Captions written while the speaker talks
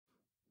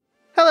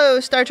Hello,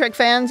 Star Trek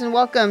fans, and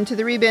welcome to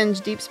the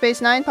Rebinge Deep Space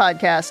Nine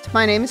podcast.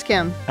 My name is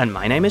Kim. And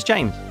my name is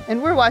James.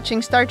 And we're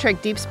watching Star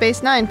Trek Deep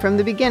Space Nine from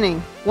the beginning,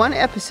 one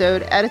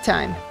episode at a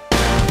time.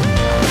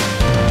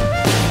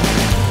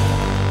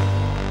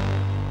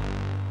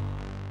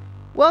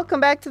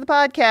 Welcome back to the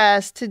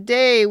podcast.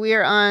 Today we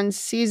are on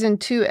Season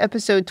 2,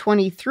 Episode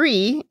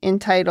 23,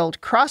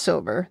 entitled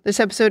Crossover. This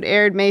episode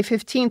aired May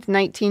 15th,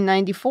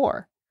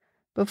 1994.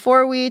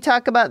 Before we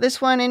talk about this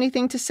one,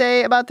 anything to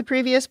say about the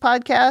previous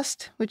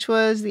podcast, which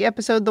was the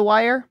episode The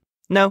Wire?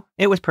 No,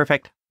 it was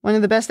perfect. One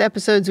of the best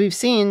episodes we've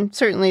seen,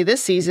 certainly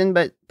this season,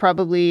 but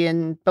probably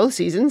in both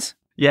seasons.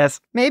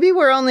 Yes. Maybe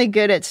we're only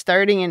good at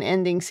starting and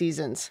ending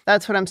seasons.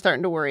 That's what I'm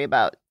starting to worry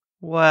about.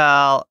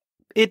 Well,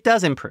 it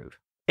does improve.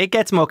 It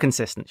gets more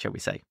consistent, shall we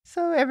say.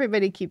 So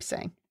everybody keeps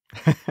saying.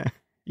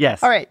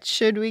 Yes. All right,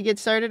 should we get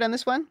started on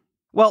this one?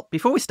 Well,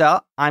 before we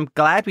start, I'm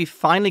glad we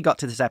finally got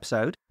to this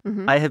episode.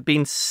 Mm-hmm. I have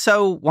been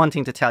so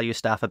wanting to tell you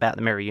stuff about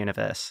the Mirror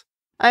Universe.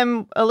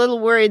 I'm a little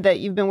worried that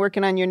you've been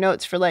working on your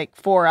notes for like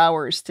 4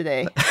 hours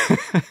today.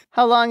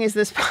 How long is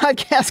this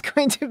podcast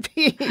going to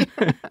be?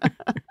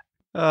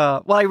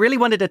 Well, I really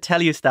wanted to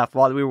tell you stuff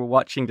while we were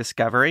watching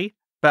Discovery,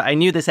 but I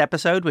knew this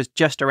episode was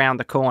just around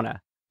the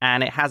corner,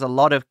 and it has a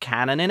lot of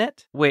canon in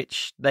it,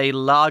 which they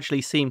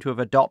largely seem to have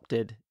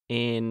adopted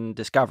in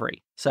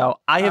Discovery. So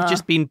I have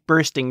just been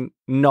bursting,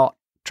 not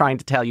trying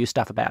to tell you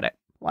stuff about it.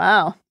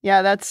 Wow.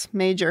 Yeah, that's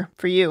major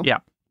for you.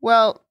 Yeah.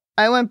 Well,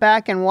 I went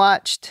back and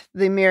watched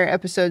the Mirror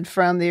episode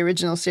from the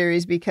original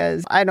series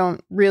because I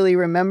don't really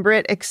remember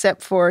it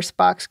except for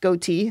Spock's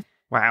goatee.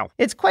 Wow.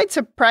 It's quite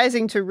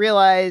surprising to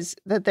realize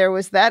that there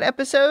was that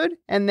episode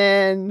and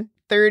then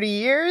 30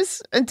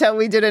 years until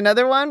we did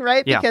another one,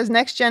 right? Yeah. Because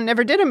Next Gen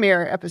never did a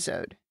Mirror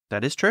episode.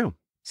 That is true.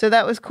 So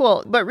that was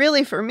cool. But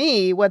really for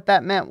me, what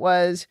that meant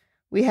was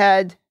we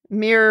had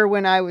Mirror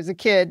when I was a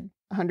kid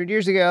 100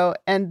 years ago,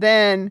 and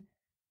then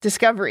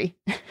Discovery.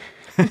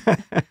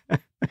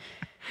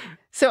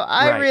 So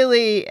I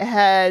really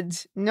had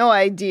no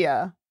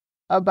idea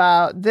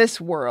about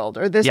this world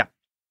or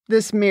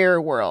this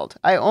Mirror world.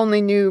 I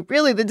only knew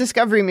really the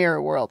Discovery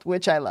Mirror world,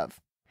 which I love.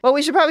 Well,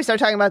 we should probably start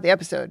talking about the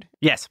episode.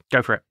 Yes,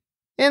 go for it.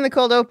 In the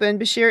cold open,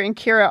 Bashir and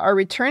Kira are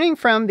returning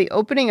from the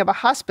opening of a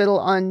hospital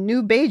on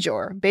New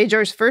Bajor,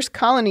 Bajor's first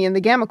colony in the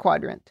Gamma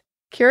Quadrant.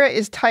 Kira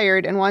is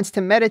tired and wants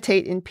to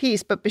meditate in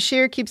peace, but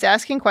Bashir keeps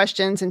asking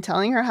questions and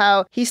telling her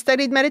how he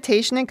studied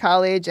meditation in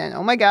college and,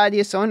 oh my God, he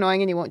is so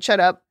annoying and he won't shut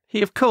up.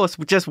 He, of course,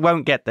 just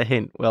won't get the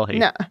hint, will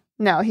he?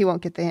 No, he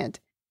won't get the hint.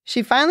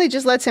 She finally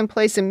just lets him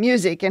play some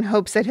music in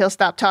hopes that he'll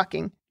stop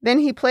talking. Then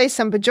he plays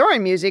some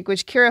Bajoran music,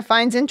 which Kira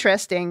finds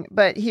interesting,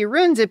 but he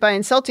ruins it by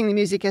insulting the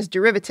music as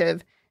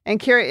derivative, and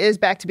Kira is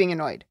back to being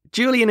annoyed.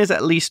 Julian is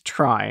at least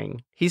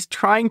trying. He's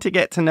trying to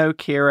get to know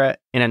Kira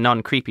in a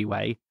non-creepy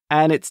way,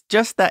 and it's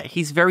just that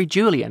he's very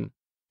Julian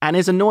and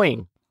is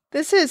annoying.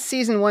 This is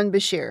Season 1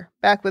 Bashir,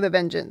 back with a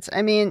vengeance.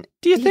 I mean,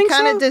 do you think he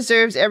kind of so?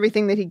 Deserves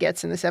everything that he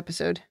gets in this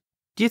episode.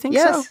 Do you think so?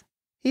 Yes.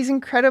 He's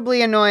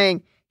incredibly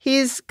annoying.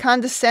 He's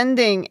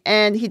condescending,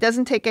 and he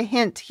doesn't take a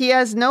hint. He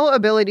has no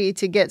ability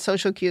to get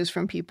social cues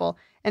from people,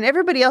 and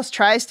everybody else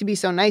tries to be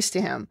so nice to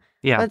him.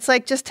 Yeah. But it's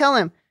like, just tell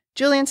him,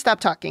 Julian, stop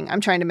talking.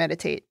 I'm trying to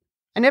meditate.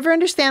 I never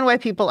understand why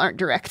people aren't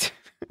direct.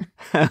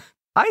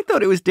 I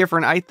thought it was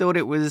different. I thought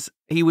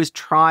he was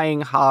trying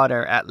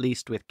harder, at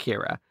least with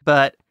Kira,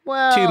 but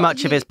too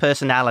much of his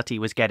personality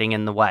was getting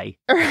in the way.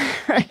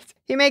 Right.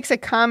 He makes a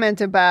comment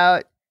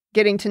about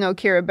getting to know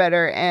Kira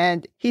better,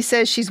 and he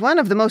says she's one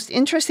of the most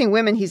interesting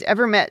women he's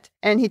ever met,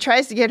 and he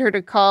tries to get her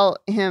to call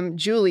him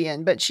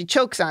Julian, but she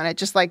chokes on it,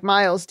 just like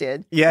Miles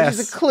did. Yes.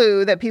 Which is a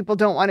clue that people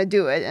don't want to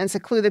do it, and it's a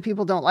clue that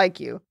people don't like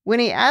you.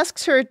 When he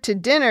asks her to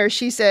dinner,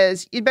 she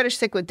says, you'd better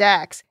stick with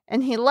Dax,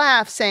 and he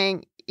laughs,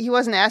 saying he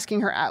wasn't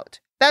asking her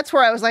out. That's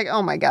where I was like,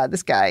 oh my God,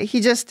 this guy,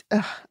 he's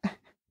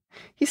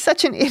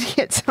such an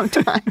idiot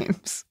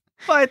sometimes.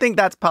 Well, I think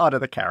that's part of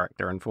the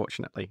character,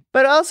 unfortunately.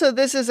 But also,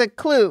 this is a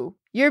clue.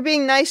 You're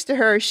being nice to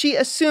her. She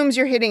assumes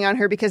you're hitting on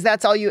her because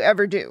that's all you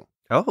ever do.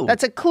 Oh.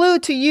 That's a clue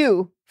to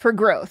you for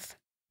growth,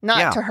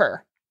 not to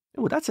her.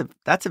 Oh, that's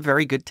a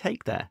very good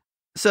take there.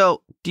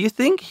 So, do you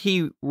think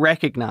he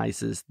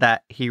recognizes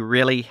that he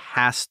really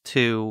has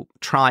to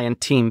try and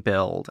team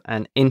build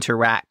and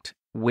interact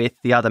with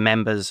the other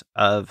members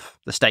of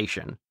the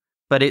station,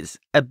 but its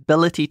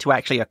ability to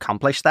actually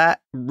accomplish that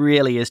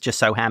really is just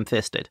so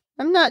ham-fisted?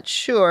 I'm not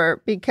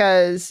sure,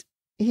 because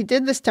he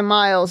did this to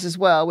Miles as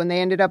well when they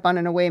ended up on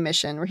an away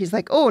mission where he's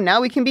like, oh, now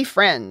we can be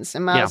friends.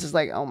 And Miles is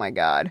like, oh my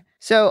God.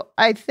 So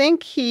I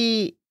think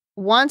he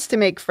wants to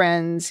make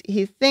friends.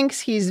 He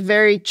thinks he's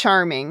very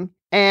charming,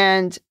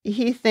 and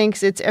he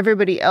thinks it's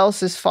everybody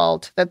else's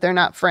fault that they're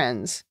not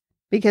friends,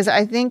 because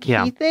I think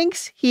he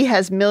thinks he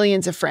has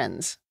millions of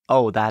friends.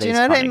 Oh, that is Do you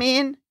know funny. what I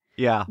mean?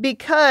 Yeah.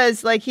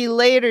 Because like he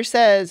later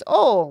says,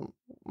 oh,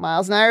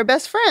 Miles and I are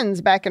best friends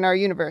back in our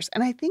universe.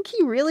 And I think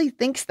he really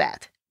thinks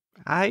that.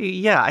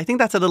 I think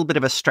that's a little bit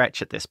of a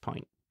stretch at this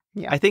point.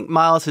 Yeah. I think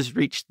Miles has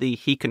reached the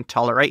he can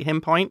tolerate him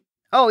point.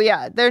 Oh,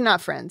 yeah. They're not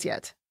friends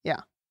yet.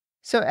 Yeah.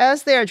 So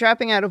as they are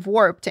dropping out of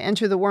warp to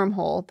enter the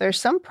wormhole, there's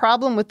some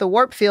problem with the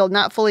warp field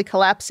not fully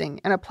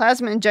collapsing and a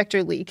plasma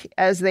injector leak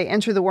as they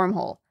enter the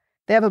wormhole.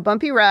 They have a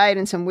bumpy ride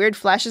and some weird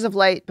flashes of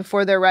light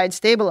before their ride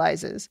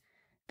stabilizes.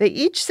 They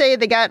each say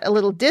they got a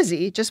little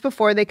dizzy just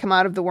before they come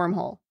out of the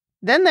wormhole.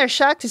 Then they're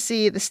shocked to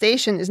see the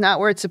station is not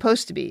where it's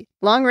supposed to be.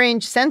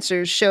 Long-range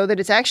sensors show that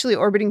it's actually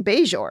orbiting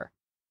Bajor.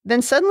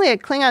 Then suddenly a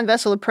Klingon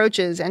vessel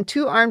approaches and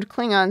 2 armed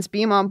Klingons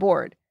beam on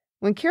board.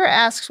 When Kira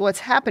asks what's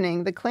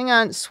happening, the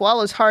Klingon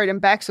swallows hard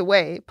and backs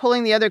away,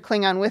 pulling the other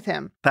Klingon with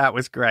him. That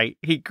was great.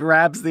 He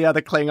grabs the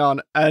other Klingon,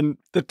 and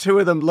the 2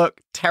 of them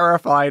look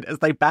terrified as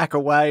they back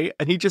away,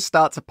 and he just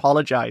starts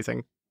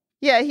apologizing.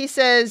 Yeah, he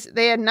says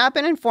they had not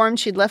been informed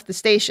she'd left the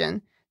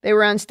station. They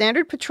were on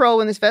standard patrol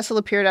when this vessel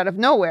appeared out of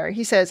nowhere.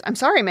 He says, "I'm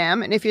sorry,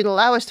 ma'am, and if you'd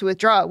allow us to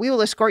withdraw, we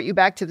will escort you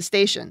back to the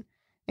station."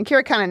 And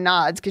Kira kind of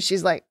nods because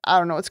she's like, I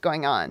don't know what's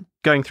going on.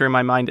 Going through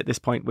my mind at this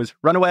point was,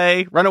 run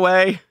away, run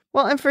away.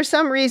 Well, and for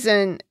some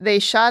reason, they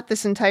shot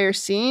this entire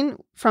scene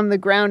from the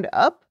ground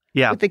up.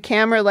 Yeah. With the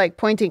camera like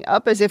pointing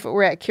up as if it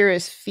were at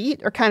Kira's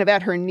feet or kind of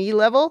at her knee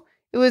level.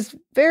 It was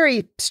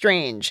very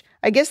strange.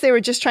 I guess they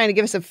were just trying to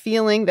give us a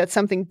feeling that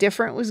something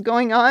different was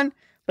going on,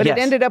 but It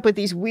ended up with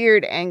these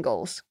weird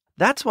angles.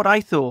 That's what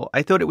I thought.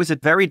 I thought it was a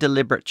very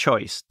deliberate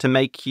choice to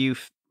make you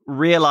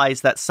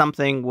realize that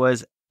something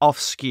was off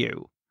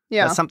skew.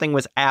 Yeah. That something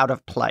was out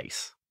of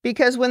place.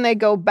 Because when they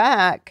go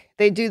back,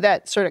 they do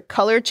that sort of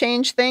color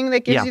change thing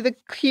that gives you the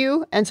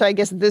cue. And so I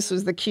guess this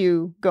was the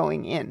cue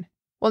going in.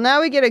 Well,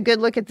 now we get a good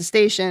look at the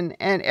station,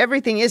 and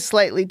everything is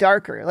slightly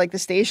darker. Like the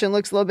station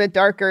looks a little bit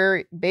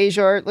darker.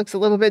 Bajor looks a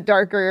little bit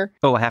darker.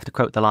 Oh, I have to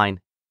quote the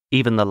line,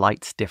 "Even the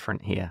light's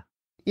different here."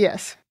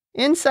 Yes.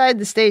 Inside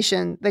the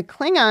station, the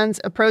Klingons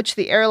approach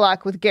the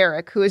airlock with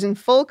Garak, who is in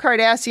full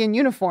Cardassian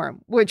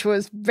uniform, which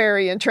was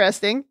very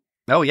interesting.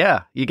 Oh,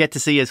 yeah. You get to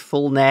see his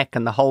full neck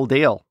and the whole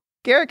deal.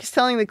 Garak is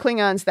telling the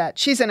Klingons that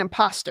she's an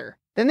imposter.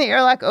 Then the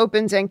airlock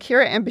opens and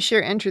Kira and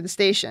Bashir enter the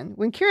station.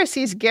 When Kira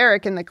sees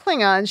Garak and the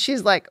Klingons,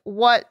 she's like,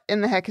 what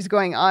in the heck is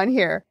going on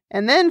here?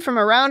 And then from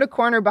around a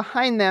corner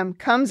behind them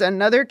comes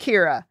another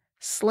Kira,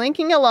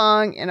 slinking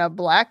along in a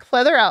black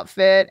leather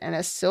outfit and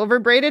a silver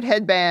braided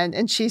headband.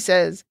 And she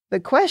says, the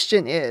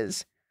question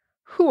is,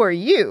 who are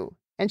you?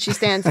 And she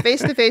stands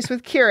face to face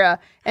with Kira,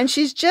 and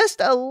she's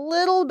just a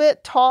little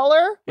bit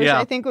taller, which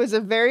I think was a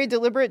very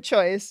deliberate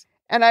choice.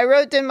 And I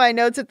wrote in my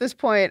notes at this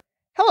point,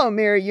 hello,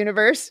 Mirror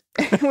Universe.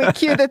 We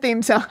cue the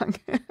theme song.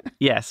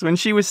 Yes, when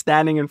she was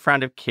standing in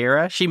front of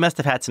Kira, she must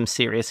have had some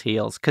serious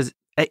heels, because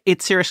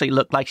it seriously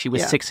looked like she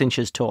was 6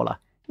 inches taller.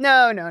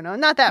 No,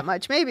 not that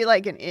much. Maybe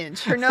like an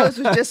inch. Her nose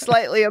was just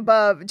slightly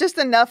above, just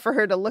enough for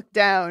her to look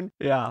down.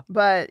 Yeah.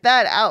 But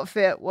that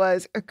outfit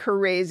was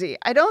crazy.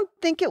 I don't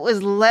think it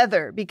was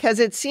leather because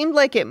it seemed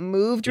like it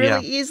moved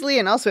really easily,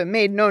 and also it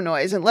made no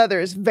noise, and leather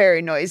is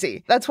very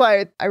noisy. That's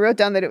why I wrote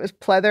down that it was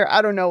pleather.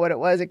 I don't know what it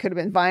was. It could have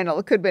been vinyl.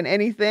 It could have been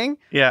anything.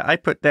 Yeah, I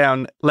put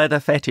down leather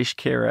fetish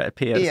Kira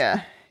appears.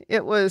 Yeah,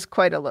 it was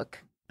quite a look.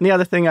 And the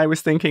other thing I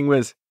was thinking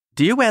was,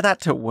 do you wear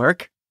that to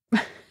work?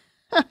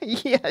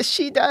 Yeah,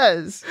 she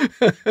does.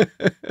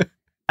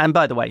 And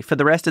by the way, for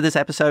the rest of this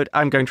episode,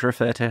 I'm going to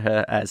refer to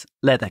her as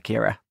Leather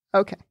Kira.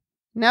 Okay.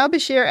 Now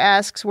Bashir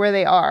asks where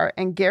they are,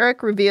 and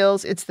Garak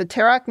reveals it's the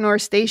Terok Nor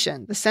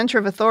Station, the center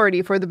of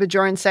authority for the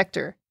Bajoran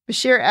sector.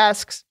 Bashir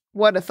asks,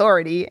 what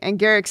authority? And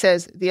Garak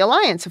says, the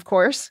Alliance, of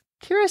course.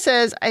 Kira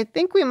says, I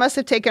think we must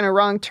have taken a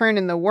wrong turn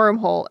in the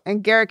wormhole.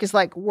 And Garak is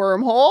like,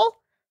 wormhole?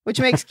 Which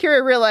makes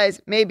Kira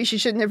realize maybe she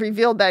shouldn't have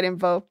revealed that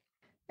info.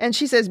 And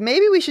she says,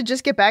 maybe we should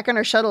just get back on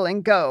our shuttle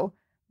and go.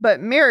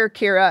 But Mirror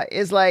Kira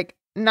is like,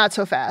 not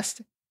so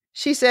fast.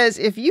 She says,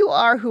 if you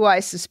are who I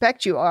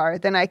suspect you are,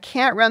 then I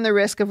can't run the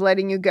risk of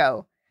letting you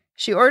go.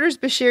 She orders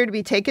Bashir to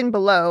be taken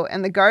below,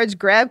 and the guards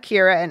grab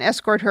Kira and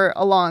escort her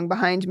along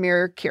behind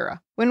Mirror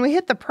Kira. When we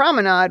hit the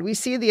promenade, we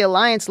see the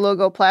Alliance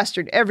logo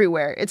plastered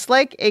everywhere. It's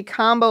like a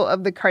combo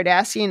of the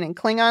Cardassian and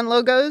Klingon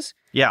logos,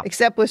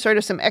 except with sort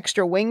of some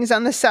extra wings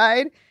on the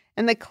side.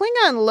 And the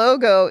Klingon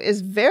logo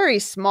is very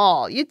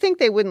small. You'd think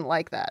they wouldn't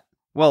like that.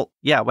 Well,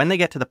 yeah, when they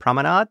get to the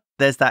promenade,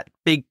 there's that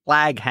big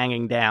flag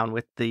hanging down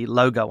with the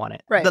logo on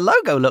it. Right. The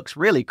logo looks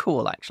really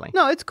cool, actually.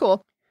 No, it's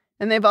cool.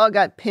 And they've all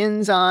got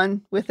pins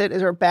on with it,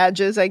 or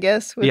badges, I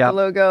guess, with the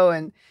logo.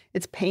 And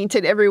it's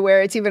painted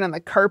everywhere. It's even on the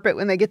carpet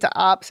when they get to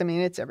ops. I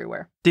mean, it's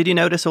everywhere. Did you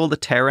notice all the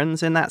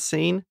Terrans in that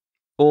scene?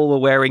 All were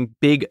wearing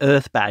big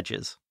Earth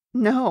badges.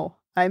 No,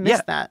 I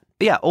missed that.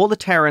 Yeah, all the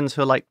Terrans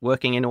who are like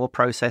working in ore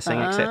processing,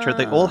 etc.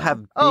 They all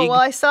have big... Oh, well,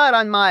 I saw it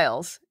on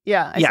Miles.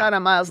 Yeah, I saw it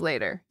on Miles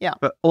later. Yeah.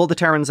 But all the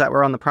Terrans that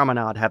were on the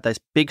promenade have this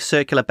big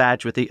circular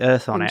badge with the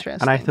Earth on it.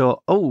 And I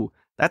thought, oh,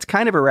 that's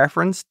kind of a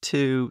reference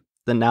to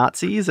the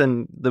Nazis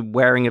and the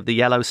wearing of the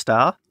yellow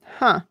star.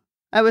 Huh.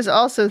 I was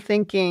also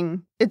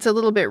thinking it's a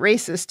little bit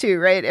racist too,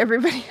 right?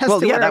 Everybody has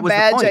to wear a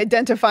badge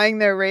identifying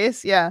their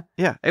race. Yeah.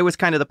 Yeah, it was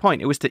kind of the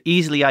point. It was to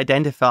easily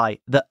identify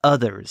the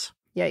others.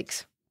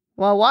 Yikes.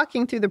 While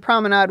walking through the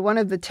promenade, one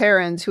of the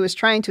Terrans who is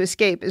trying to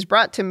escape is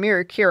brought to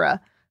Mirror Kira,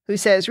 who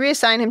says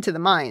reassign him to the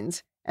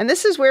mines. And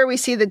this is where we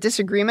see the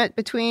disagreement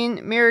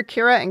between Mirror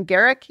Kira and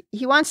Garak.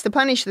 He wants to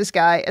punish this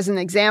guy as an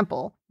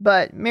example,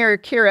 but Mirror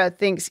Kira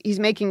thinks he's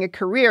making a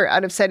career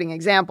out of setting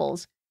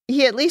examples.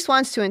 He at least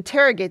wants to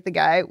interrogate the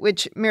guy,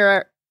 which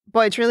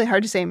boy, it's really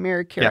hard to say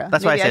Mirror Kira. Yeah,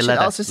 that's why I say should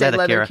leather. Also say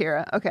Leather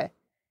Kira. Okay.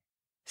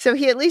 So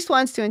he at least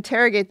wants to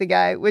interrogate the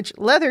guy, which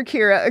Leather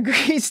Kira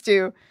agrees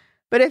to.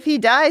 But if he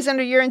dies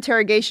under your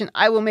interrogation,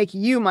 I will make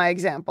you my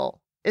example.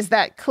 Is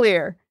that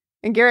clear?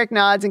 And Garak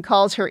nods and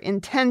calls her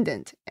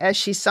intendant as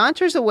she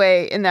saunters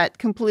away in that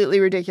completely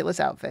ridiculous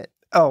outfit.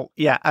 Oh,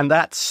 yeah. And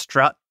that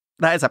strut,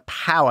 that is a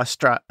power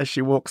strut as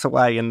she walks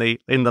away in the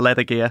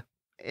leather gear.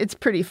 It's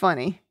pretty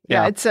funny.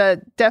 Yeah, it's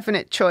a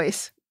definite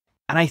choice.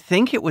 And I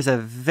think it was a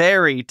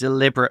very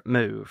deliberate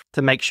move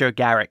to make sure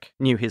Garak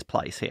knew his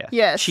place here.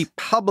 Yes. She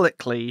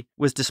publicly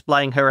was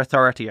displaying her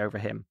authority over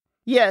him.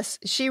 Yes,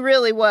 she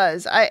really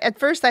was. At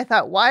first I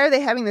thought, why are they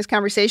having this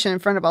conversation in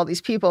front of all these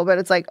people? But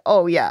it's like,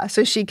 oh yeah,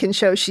 so she can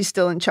show she's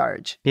still in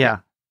charge. Yeah.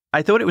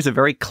 I thought it was a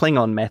very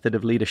Klingon method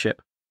of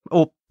leadership.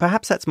 Or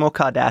perhaps that's more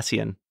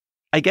Cardassian.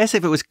 I guess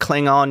if it was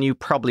Klingon, you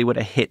probably would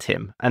have hit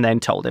him and then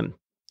told him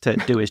to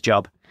do his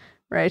job.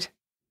 Right.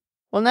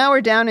 Well, now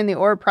we're down in the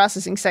ore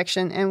processing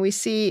section and we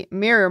see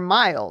Mirror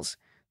Miles,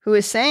 who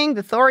is saying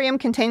the thorium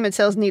containment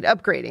cells need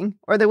upgrading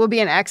or there will be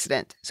an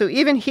accident. So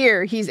even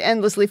here, he's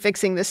endlessly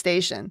fixing the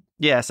station.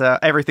 Yes,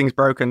 everything's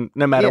broken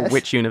no matter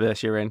which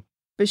universe you're in.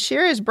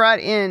 Bashir is brought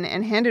in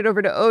and handed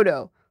over to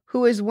Odo,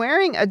 who is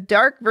wearing a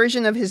dark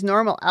version of his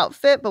normal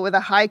outfit, but with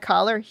a high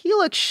collar. He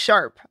looks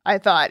sharp, I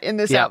thought, in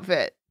this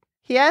outfit.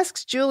 He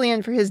asks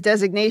Julian for his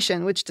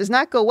designation, which does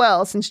not go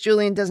well since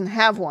Julian doesn't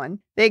have one.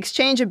 They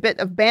exchange a bit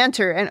of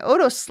banter, and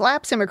Odo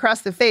slaps him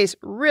across the face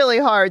really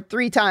hard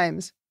 3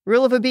 times.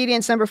 Rule of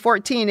obedience number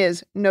 14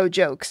 is no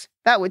jokes.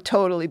 That would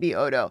totally be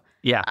Odo.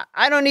 Yeah.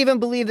 I don't even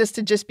believe this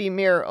to just be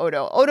Mirror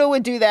Odo. Odo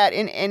would do that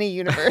in any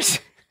universe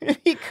if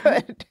he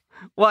could.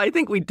 Well, I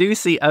think we do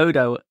see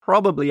Odo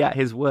probably at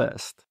his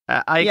worst.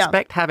 I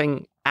expect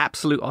having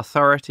absolute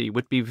authority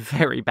would be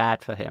very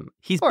bad for him.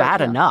 He's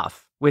bad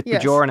enough with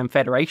Bajoran and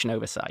Federation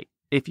oversight.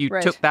 If you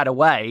took that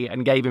away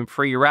and gave him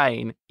free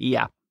reign,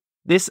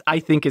 this, I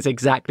think, is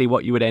exactly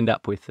what you would end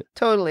up with.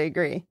 Totally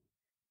agree.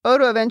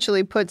 Odo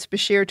eventually puts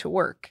Bashir to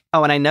work.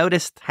 Oh, and I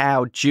noticed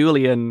how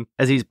Julian,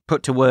 as he's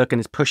put to work and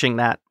is pushing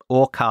that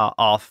ore car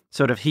off,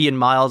 sort of he and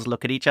Miles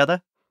look at each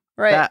other.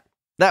 Right.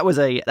 That was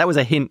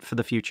a hint for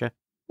the future.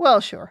 Well,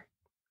 sure.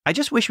 I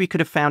just wish we could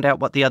have found out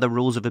what the other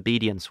rules of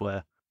obedience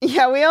were.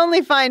 Yeah, we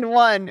only find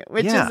one,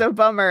 which is a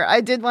bummer.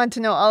 I did want to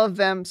know all of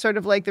them, sort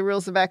of like the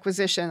rules of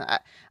acquisition.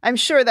 I'm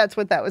sure that's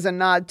what that was a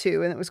nod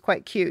to, and it was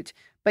quite cute.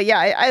 But yeah,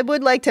 I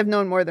would like to have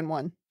known more than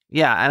one.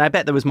 Yeah, and I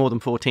bet there was more than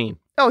 14.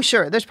 Oh,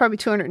 sure. There's probably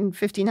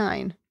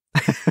 259.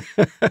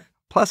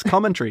 Plus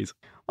commentaries.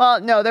 Well,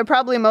 no, they're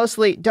probably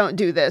mostly, don't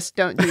do this,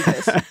 don't do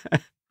this.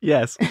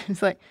 Yes.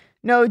 It's like,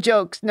 no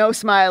jokes, no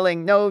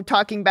smiling, no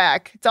talking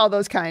back. It's all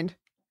those kind.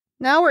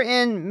 Now we're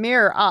in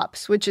Mirror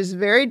Ops, which is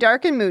very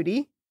dark and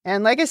moody.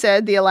 And like I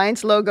said, the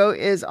Alliance logo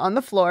is on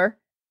the floor.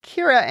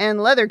 Kira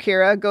and Leather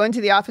Kira go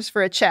into the office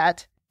for a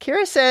chat.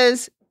 Kira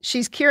says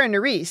she's Kira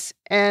Nerys,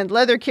 and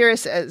Leather Kira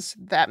says,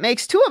 that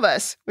makes 2 of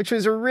us, which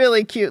was a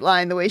really cute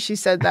line, the way she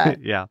said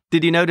that. Yeah.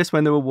 Did you notice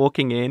when they were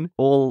walking in,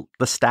 all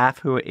the staff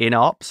who are in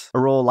ops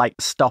are all like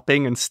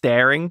stopping and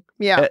staring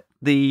at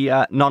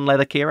the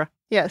non-Leather Kira?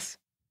 Yes.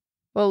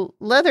 Well,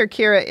 Leather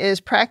Kira is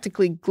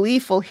practically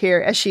gleeful here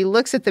as she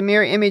looks at the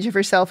mirror image of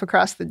herself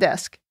across the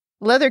desk.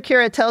 Leather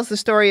Kira tells the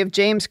story of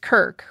James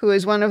Kirk, who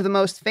is one of the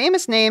most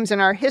famous names in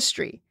our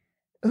history,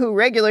 who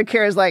regular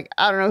Kira is like,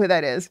 I don't know who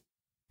that is.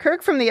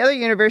 Kirk from the other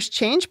universe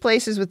changed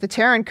places with the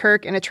Terran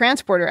Kirk in a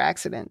transporter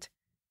accident.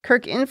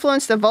 Kirk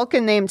influenced a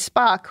Vulcan named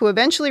Spock, who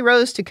eventually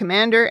rose to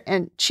commander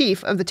and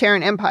chief of the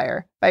Terran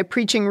Empire by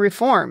preaching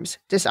reforms,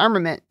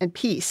 disarmament, and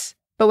peace.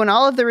 But when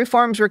all of the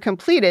reforms were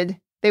completed,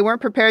 they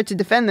weren't prepared to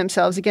defend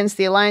themselves against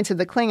the alliance of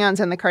the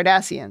Klingons and the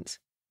Cardassians.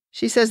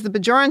 She says the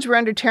Bajorans were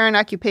under Terran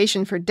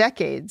occupation for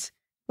decades.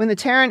 When the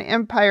Terran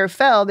Empire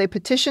fell, they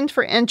petitioned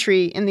for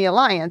entry in the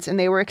alliance and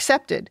they were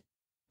accepted,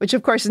 which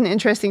of course is an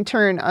interesting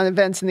turn on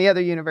events in the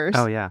other universe.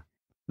 Oh, yeah.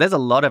 There's a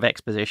lot of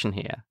exposition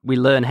here. We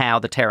learn how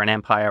the Terran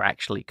Empire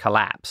actually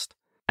collapsed.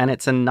 And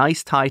it's a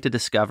nice tie to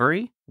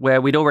Discovery, where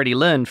we'd already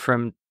learned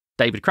from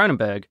David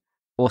Cronenberg,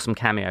 awesome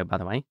cameo, by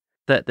the way,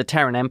 that the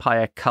Terran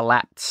Empire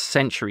collapsed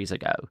centuries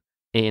ago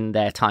in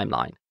their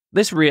timeline.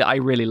 This I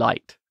really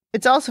liked.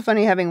 It's also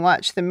funny having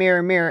watched the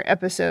Mirror Mirror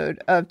episode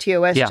of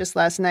TOS just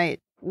last night,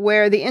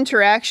 where the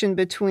interaction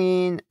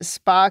between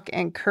Spock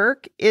and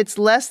Kirk, it's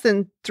less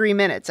than 3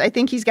 minutes. I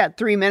think he's got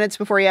 3 minutes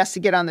before he has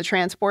to get on the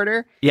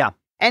transporter. Yeah.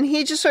 And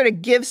he just sort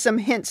of gives some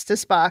hints to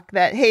Spock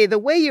that, hey, the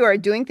way you are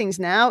doing things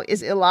now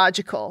is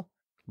illogical.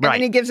 And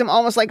then he gives him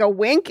almost like a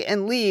wink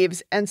and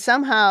leaves. And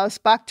somehow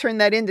Spock turned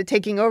that into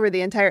taking over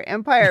the entire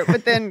empire,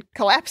 but then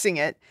collapsing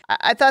it.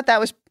 I thought that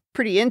was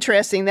pretty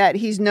interesting that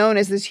he's known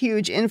as this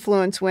huge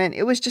influence when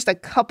it was just a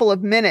couple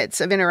of minutes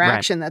of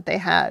interaction that they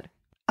had.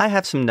 I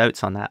have some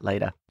notes on that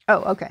later.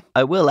 Oh, okay.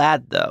 I will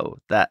add, though,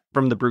 that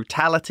from the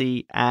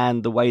brutality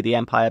and the way the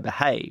Empire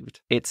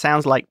behaved, it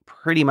sounds like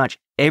pretty much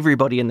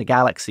everybody in the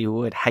galaxy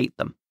would hate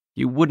them.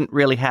 You wouldn't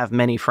really have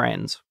many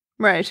friends.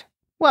 Right.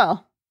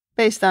 Well,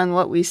 based on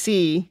what we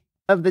see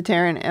of the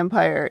Terran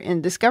Empire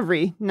in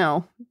Discovery,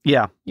 no.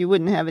 Yeah. You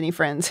wouldn't have any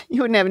friends.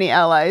 You wouldn't have any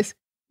allies.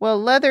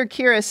 Well, Leather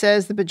Kira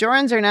says the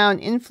Bajorans are now an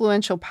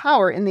influential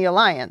power in the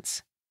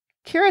Alliance.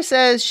 Kira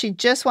says she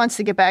just wants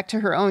to get back to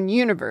her own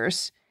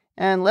universe,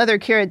 and Leather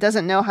Kira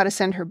doesn't know how to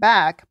send her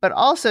back, but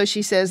also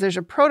she says there's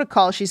a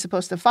protocol she's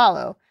supposed to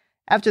follow.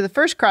 After the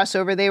first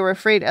crossover, they were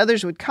afraid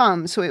others would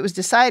come, so it was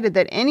decided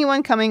that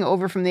anyone coming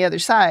over from the other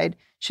side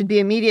should be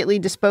immediately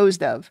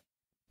disposed of.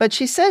 But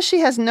she says she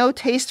has no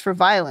taste for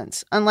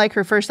violence, unlike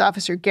her first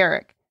officer,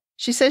 Garak.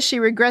 She says she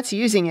regrets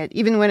using it,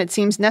 even when it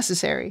seems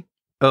necessary.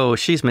 Oh,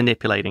 she's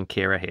manipulating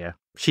Kira here.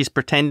 She's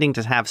pretending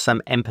to have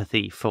some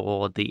empathy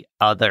for the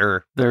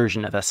other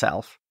version of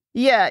herself.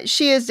 Yeah,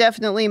 she is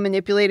definitely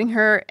manipulating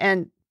her,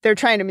 and they're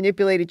trying to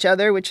manipulate each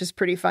other, which is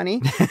pretty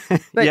funny.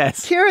 But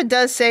yes. Kira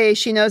does say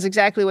she knows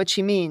exactly what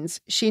she means.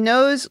 She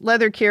knows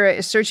Leather Kira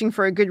is searching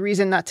for a good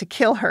reason not to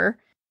kill her,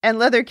 and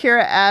Leather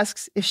Kira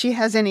asks if she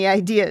has any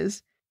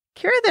ideas.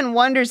 Kira then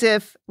wonders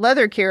if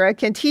Leather Kira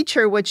can teach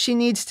her what she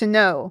needs to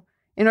know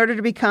in order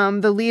to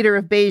become the leader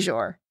of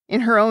Bajor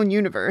in her own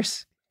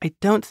universe. I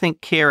don't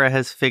think Kira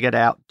has figured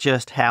out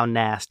just how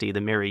nasty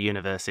the mirror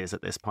universe is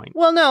at this point.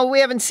 Well, no, we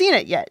haven't seen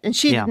it yet, and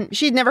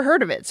she'd never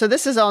heard of it, so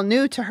this is all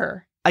new to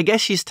her. I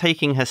guess she's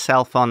taking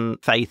herself on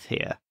faith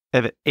here.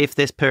 If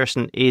this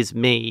person is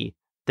me,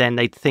 then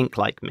they'd think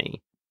like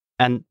me.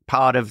 And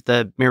part of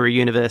the mirror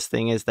universe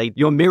thing is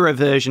your mirror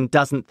version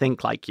doesn't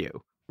think like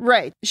you.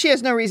 Right. She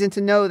has no reason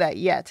to know that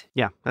yet.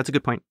 Yeah, that's a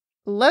good point.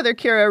 Leather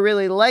Kira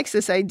really likes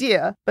this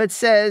idea, but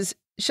says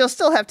she'll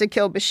still have to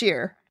kill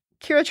Bashir.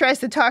 Kira tries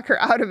to talk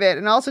her out of it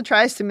and also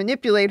tries to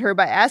manipulate her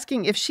by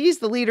asking if she's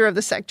the leader of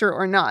the sector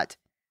or not.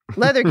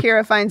 Leather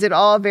Kira finds it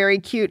all very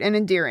cute and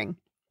endearing.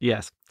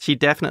 Yes, she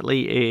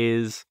definitely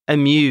is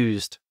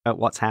amused at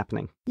what's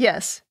happening.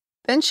 Yes.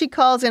 Then she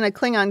calls in a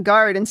Klingon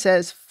guard and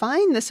says,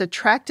 "Find this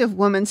attractive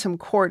woman some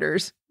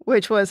quarters,"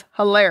 which was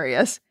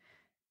hilarious.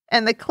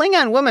 And the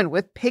Klingon woman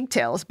with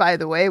pigtails, by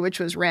the way, which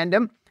was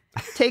random,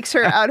 takes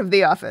her out of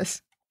the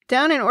office.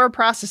 Down in ore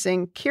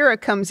processing,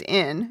 Kira comes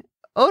in.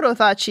 Odo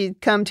thought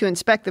she'd come to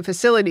inspect the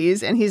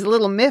facilities, and he's a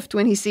little miffed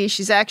when he sees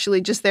she's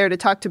actually just there to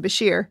talk to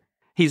Bashir.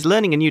 He's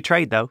learning a new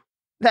trade, though.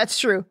 That's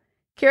true.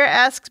 Kira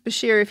asks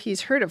Bashir if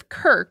he's heard of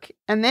Kirk,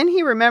 and then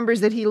he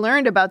remembers that he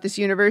learned about this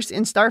universe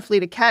in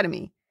Starfleet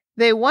Academy.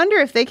 They wonder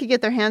if they could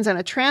get their hands on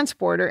a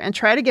transporter and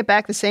try to get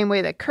back the same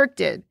way that Kirk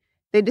did.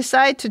 They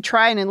decide to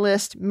try and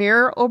enlist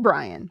Mirror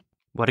O'Brien.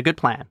 What a good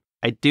plan.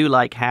 I do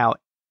like how,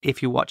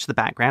 if you watch the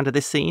background of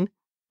this scene,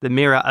 the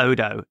Mirror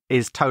Odo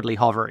is totally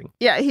hovering.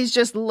 Yeah, he's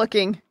just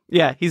looking.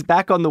 Yeah, he's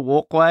back on the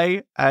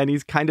walkway, and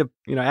he's kind of,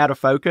 out of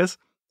focus.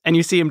 And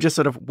you see him just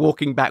sort of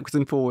walking backwards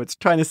and forwards,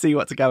 trying to see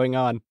what's going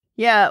on.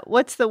 Yeah,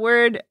 what's the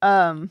word?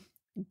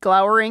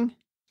 Glowering?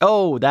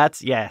 Oh,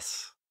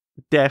 yes,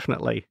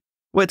 definitely.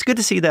 Well, it's good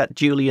to see that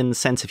Julian's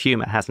sense of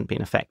humor hasn't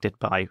been affected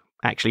by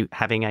actually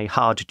having a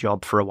hard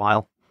job for a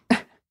while.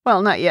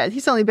 Well, not yet.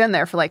 He's only been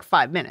there for like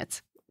 5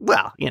 minutes.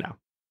 Well,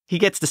 he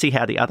gets to see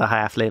how the other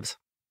half lives.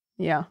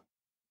 Yeah.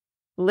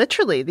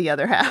 Literally the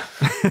other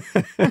half.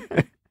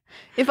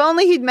 If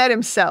only he'd met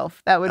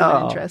himself, that would have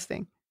been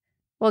interesting.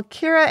 Well,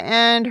 Kira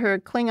and her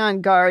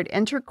Klingon guard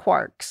enter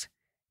Quark's.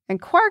 And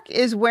Quark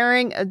is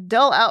wearing a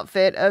dull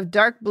outfit of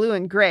dark blue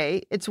and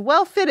gray. It's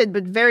well fitted,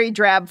 but very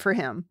drab for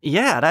him.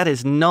 Yeah, that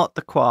is not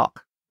the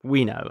Quark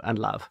we know and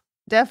love.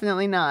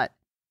 Definitely not.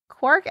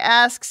 Quark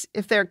asks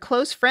if they're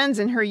close friends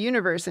in her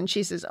universe, and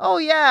she says, "Oh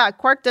yeah,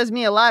 Quark does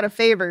me a lot of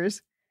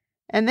favors."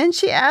 And then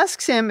she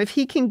asks him if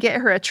he can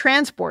get her a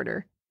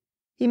transporter.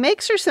 He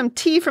makes her some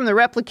tea from the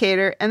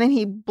replicator, and then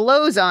he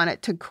blows on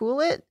it to cool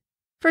it.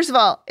 First of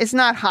all, it's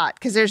not hot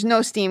because there's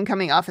no steam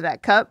coming off of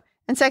that cup.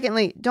 And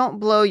secondly, don't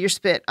blow your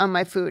spit on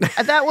my food.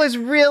 That was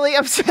really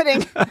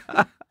upsetting.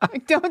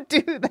 Like, don't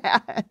do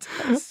that.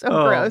 That's so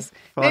gross.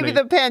 Funny. Maybe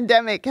the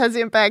pandemic has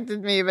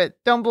impacted me, but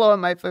don't blow on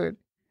my food.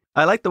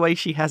 I like the way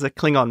she has a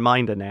Klingon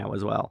minder now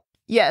as well.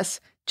 Yes,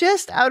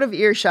 just out of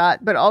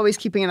earshot, but always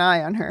keeping an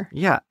eye on her.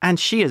 Yeah, and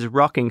she is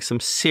rocking some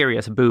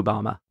serious boob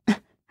armor.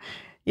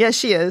 Yes,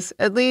 she is.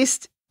 At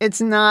least it's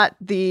not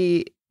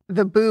the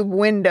boob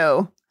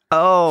window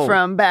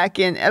from back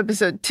in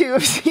episode 2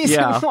 of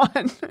season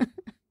 1.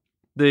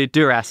 The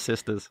Duras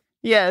sisters.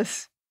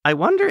 Yes. I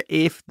wonder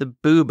if the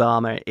boob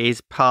armor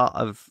is part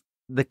of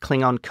the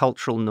Klingon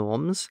cultural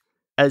norms.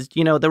 As,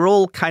 they're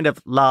all kind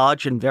of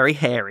large and very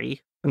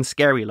hairy and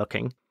scary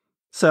looking.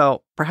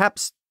 So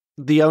perhaps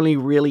the only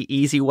really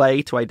easy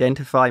way to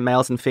identify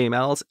males and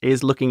females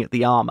is looking at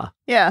the armor.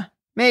 Yeah,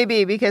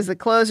 maybe because the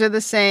clothes are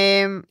the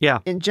same. Yeah.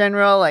 In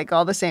general, like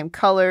all the same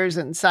colors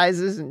and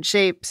sizes and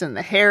shapes, and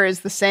the hair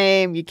is the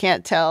same. You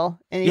can't tell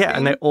anything. Yeah,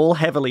 and they're all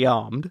heavily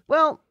armed.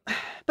 Well,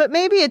 but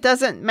maybe it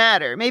doesn't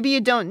matter. Maybe you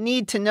don't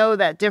need to know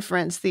that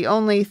difference. The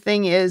only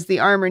thing is the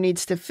armor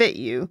needs to fit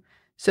you.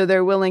 So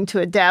they're willing to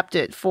adapt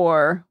it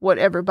for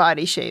whatever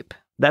body shape.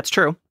 That's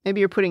true.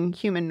 Maybe you're putting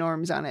human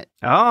norms on it.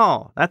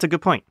 Oh, that's a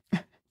good point.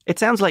 It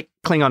sounds like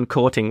Klingon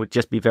courting would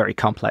just be very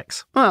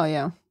complex. Oh,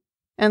 yeah.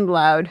 And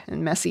loud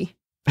and messy.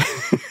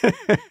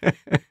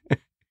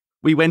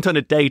 We went on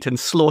a date and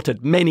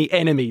slaughtered many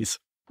enemies.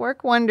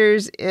 Quark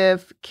wonders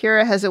if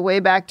Kira has a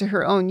way back to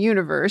her own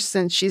universe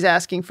since she's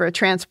asking for a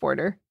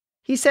transporter.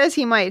 He says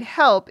he might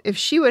help if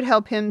she would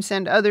help him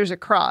send others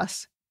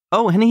across.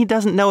 Oh, and he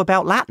doesn't know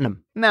about Latinum.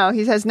 No,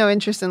 he has no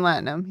interest in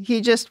Latinum.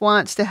 He just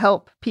wants to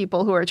help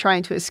people who are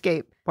trying to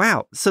escape.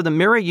 Wow, so the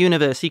mirror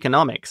universe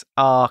economics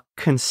are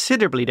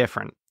considerably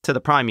different to the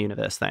Prime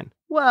universe then.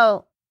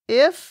 Well,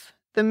 if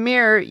the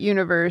mirror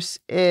universe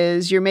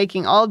is you're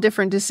making all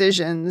different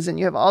decisions and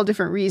you have all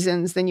different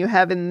reasons than you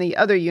have in the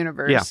other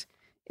universe,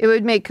 it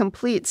would make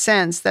complete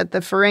sense that the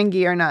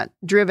Ferengi are not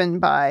driven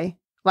by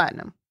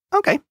Latinum.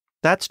 Okay,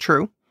 that's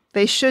true.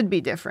 They should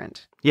be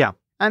different. Yeah.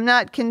 I'm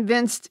not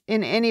convinced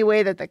in any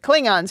way that the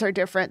Klingons are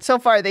different. So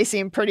far, they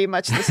seem pretty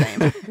much the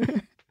same.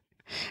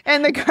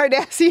 And the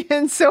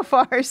Cardassians so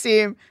far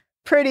seem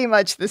pretty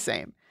much the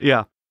same.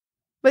 Yeah.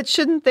 But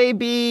shouldn't they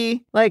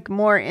be like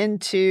more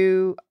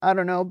into, I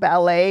don't know,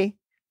 ballet?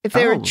 If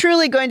they were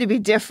truly going to be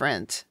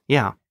different.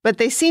 Yeah. But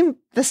they seem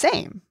the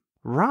same.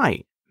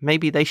 Right.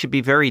 Maybe they should be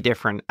very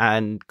different,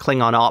 and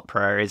Klingon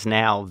opera is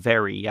now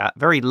very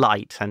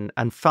light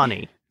and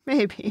funny.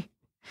 Maybe.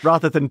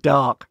 Rather than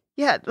dark.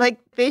 Yeah, like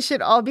they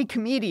should all be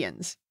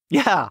comedians.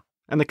 Yeah.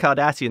 And the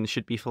Cardassians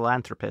should be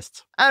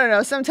philanthropists. I don't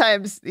know.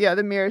 Sometimes,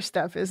 the mirror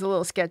stuff is a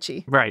little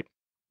sketchy. Right.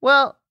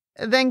 Well,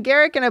 then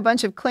Garak and a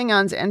bunch of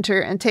Klingons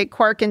enter and take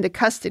Quark into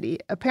custody.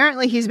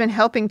 Apparently, he's been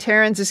helping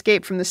Terrans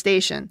escape from the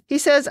station. He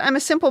says, "I'm a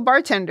simple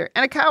bartender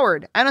and a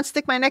coward. I don't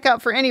stick my neck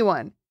out for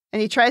anyone."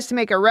 And he tries to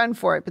make a run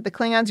for it, but the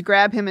Klingons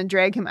grab him and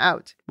drag him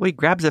out. Well, he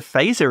grabs a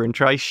phaser and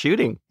tries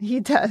shooting. He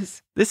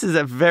does. This is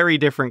a very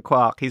different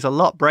Quark. He's a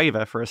lot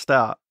braver for a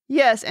start.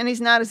 Yes, and he's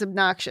not as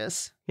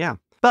obnoxious. Yeah,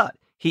 but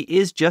he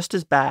is just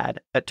as bad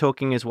at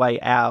talking his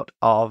way out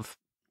of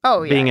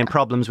being in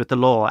problems with the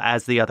law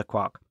as the other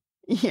Quark.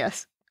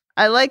 Yes.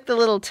 I like the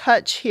little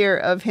touch here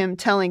of him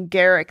telling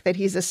Garak that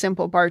he's a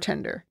simple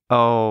bartender.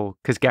 Oh,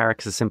 because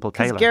Garak's a simple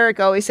tailor. Garak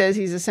always says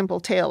he's a simple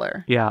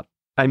tailor. Yeah,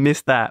 I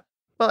missed that.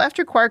 Well,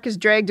 after Quark is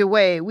dragged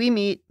away, we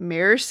meet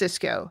Mirror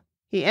Sisko.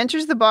 He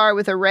enters the bar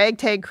with a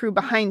ragtag crew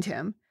behind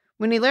him.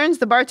 When he learns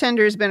the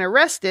bartender has been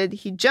arrested,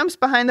 he jumps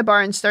behind the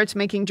bar and starts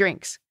making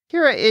drinks.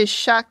 Kira is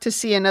shocked to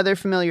see another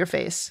familiar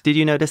face. Did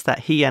you notice that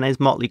he and his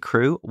motley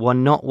crew were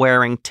not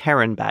wearing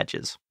Terran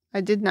badges?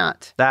 I did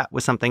not. That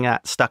was something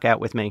that stuck out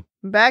with me.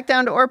 Back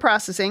down to ore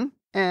processing,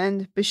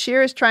 and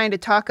Bashir is trying to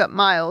talk up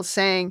Miles,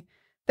 saying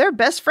they're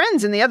best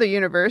friends in the other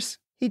universe.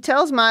 He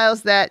tells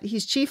Miles that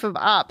he's chief of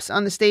ops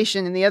on the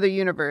station in the other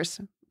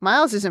universe.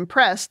 Miles is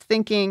impressed,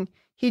 thinking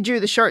he drew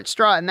the short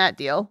straw in that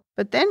deal.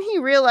 But then he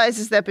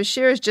realizes that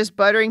Bashir is just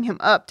buttering him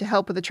up to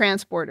help with the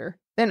transporter.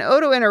 Then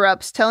Odo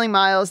interrupts, telling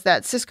Miles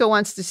that Sisko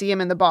wants to see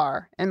him in the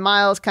bar, and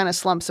Miles kind of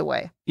slumps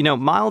away. You know,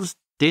 Miles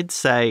did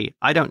say,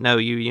 "I don't know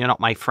you, you're not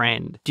my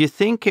friend." Do you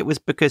think it was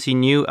because he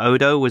knew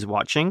Odo was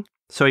watching,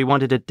 so he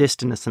wanted to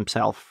distance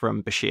himself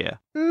from Bashir?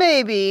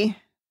 Maybe,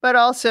 but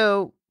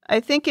also, I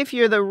think if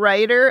you're the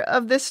writer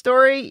of this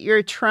story,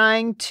 you're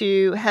trying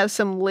to have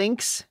some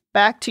links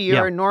back to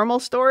your normal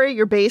story,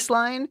 your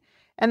baseline,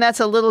 and that's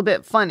a little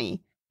bit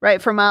funny. Right,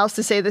 for Miles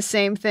to say the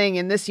same thing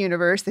in this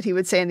universe that he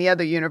would say in the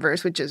other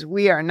universe, which is,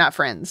 we are not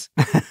friends.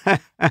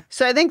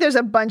 So I think there's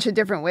a bunch of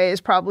different ways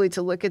probably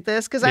to look at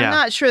this, because I'm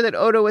not sure that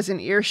Odo was in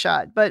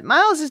earshot, but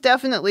Miles is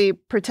definitely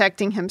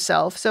protecting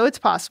himself, so it's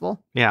possible.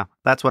 Yeah,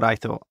 that's what I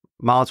thought.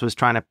 Miles was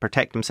trying to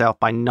protect himself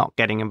by not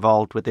getting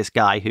involved with this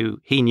guy who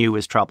he knew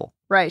was trouble.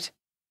 Right.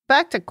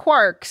 Back to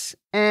Quark's,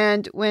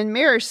 and when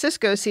Mirror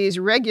Sisko sees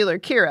regular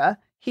Kira,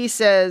 he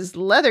says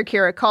Leather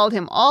Kira called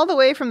him all the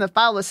way from the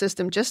Fowler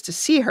system just to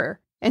see her.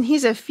 And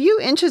he's a few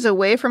inches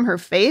away from her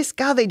face.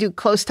 God, they do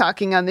close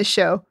talking on this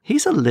show.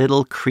 He's a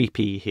little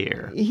creepy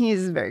here.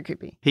 He's very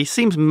creepy. He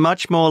seems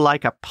much more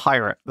like a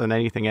pirate than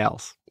anything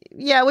else.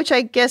 Yeah, which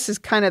I guess is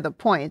kind of the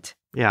point.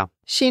 Yeah.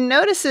 She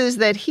notices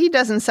that he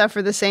doesn't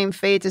suffer the same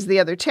fate as the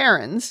other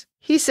Terrans.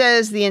 He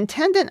says the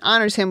Intendant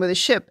honors him with a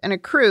ship and a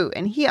crew,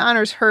 and he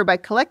honors her by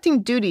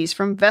collecting duties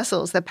from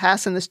vessels that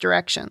pass in this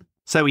direction.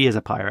 So he is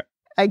a pirate.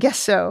 I guess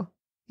so.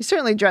 He's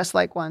certainly dressed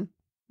like one.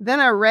 Then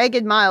a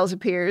ragged Miles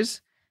appears.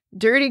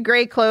 Dirty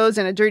gray clothes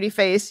and a dirty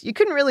face. You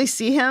couldn't really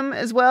see him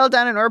as well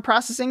down in ore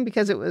processing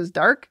because it was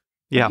dark.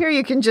 Yeah. Here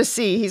you can just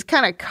see he's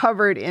kind of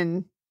covered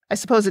in, I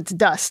suppose it's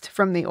dust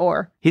from the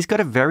ore. He's got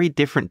a very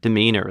different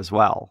demeanor as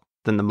well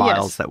than the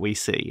Miles that we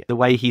see. The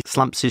way he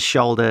slumps his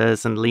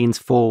shoulders and leans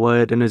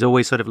forward and is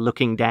always sort of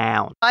looking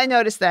down. I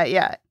noticed that,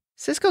 yeah.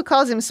 Sisko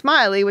calls him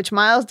Smiley, which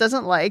Miles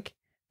doesn't like,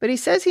 but he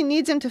says he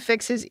needs him to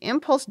fix his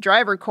impulse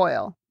driver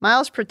coil.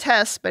 Miles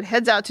protests, but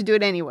heads out to do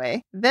it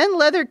anyway. Then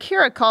Leather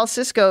Kira calls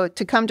Sisko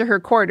to come to her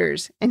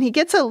quarters, and he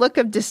gets a look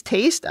of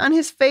distaste on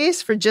his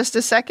face for just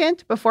a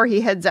second before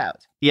he heads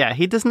out. Yeah,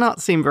 he does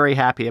not seem very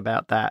happy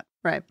about that.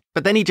 Right.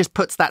 But then he just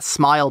puts that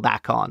smile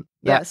back on.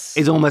 That yes.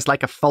 is almost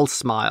like a false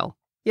smile.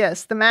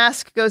 Yes, the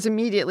mask goes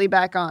immediately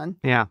back on.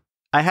 Yeah.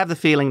 I have the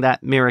feeling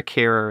that Mirror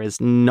Kira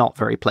is not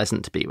very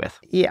pleasant to be with.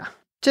 Yeah,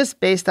 just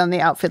based on the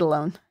outfit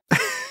alone.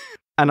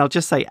 And I'll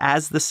just say,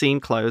 as the scene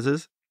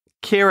closes,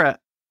 Kira,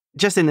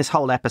 just in this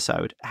whole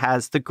episode,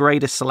 has the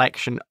greatest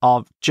selection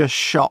of just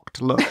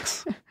shocked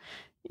looks.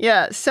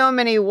 Yeah, so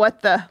many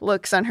what the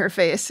looks on her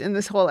face in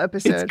this whole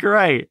episode. It's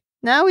great.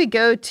 Now we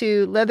go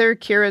to Leather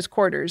Kira's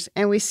quarters,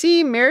 and we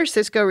see Mirror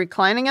Sisko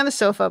reclining on the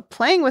sofa,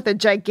 playing with a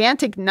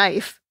gigantic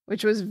knife,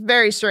 which was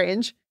very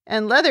strange.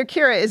 And Leather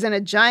Kira is in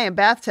a giant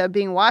bathtub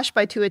being washed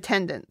by 2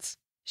 attendants.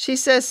 She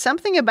says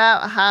something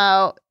about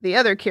how the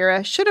other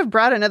Kira should have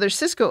brought another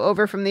Sisko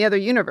over from the other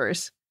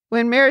universe.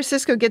 When Mirror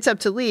Sisko gets up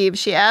to leave,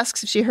 she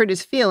asks if she hurt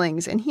his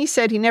feelings, and he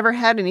said he never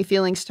had any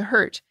feelings to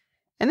hurt.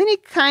 And then he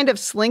kind of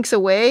slinks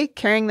away,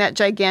 carrying that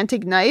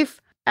gigantic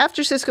knife.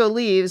 After Sisko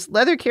leaves,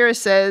 Leather Kira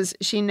says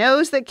she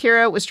knows that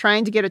Kira was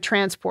trying to get a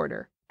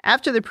transporter.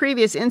 After the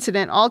previous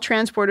incident, all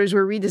transporters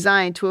were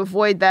redesigned to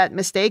avoid that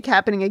mistake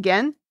happening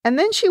again. And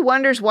then she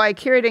wonders why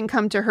Kira didn't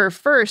come to her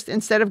first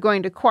instead of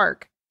going to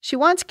Quark. She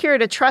wants Kira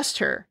to trust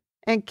her.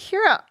 And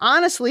Kira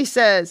honestly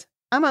says,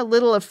 I'm a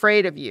little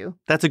afraid of you.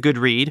 That's a good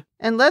read.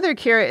 And Leather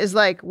Kira is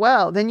like,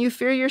 well, then you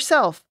fear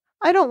yourself.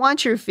 I don't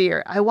want your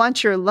fear. I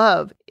want your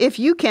love. If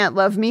you can't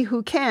love me,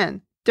 who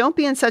can? Don't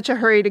be in such a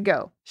hurry to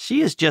go.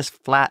 She is just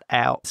flat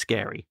out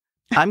scary.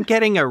 I'm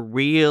getting a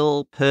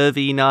real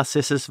pervy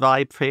Narcissus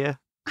vibe here.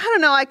 I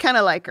don't know. I kind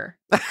of like her.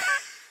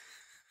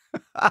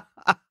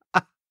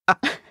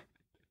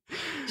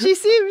 She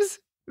seems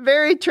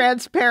very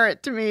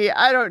transparent to me.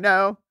 I don't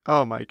know.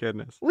 Oh my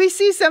goodness. We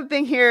see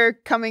something here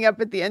coming up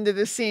at the end of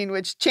the scene,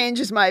 which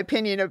changes my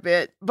opinion a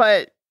bit.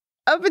 But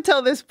up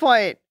until this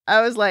point,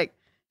 I was like,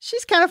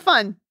 she's kind of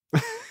fun.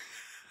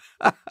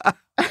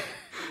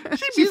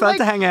 She'd be fun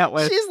to hang out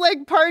with. She's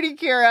like party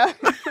Kira,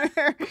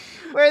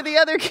 where the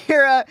other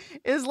Kira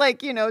is like,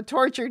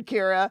 tortured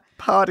Kira.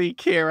 Party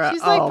Kira.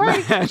 She's like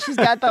party Kira. She's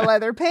got the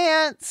leather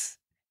pants.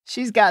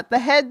 She's got the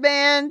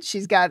headband.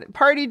 She's got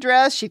party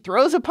dress. She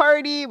throws a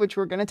party, which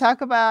we're going to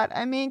talk about.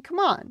 I mean, come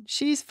on.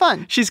 She's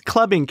fun. She's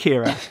clubbing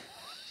Kira.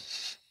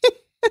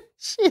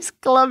 She's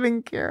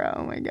clubbing Kira.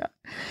 Oh my God.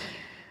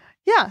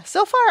 Yeah,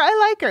 so far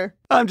I like her.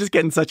 I'm just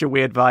getting such a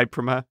weird vibe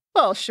from her.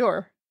 Well,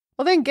 sure.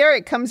 Well, then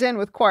Garak comes in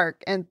with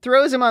Quark and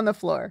throws him on the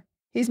floor.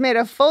 He's made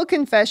a full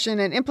confession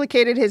and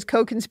implicated his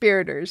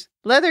co-conspirators.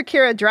 Leather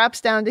Kira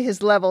drops down to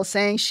his level,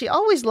 saying she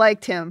always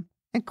liked him.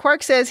 And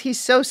Quark says he's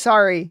so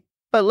sorry.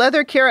 But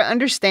Leather Kira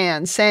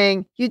understands,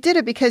 saying, you did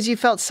it because you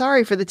felt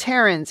sorry for the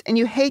Terrans, and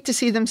you hate to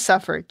see them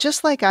suffer,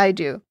 just like I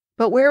do.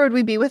 But where would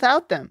we be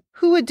without them?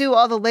 Who would do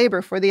all the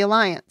labor for the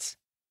Alliance?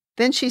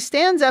 Then she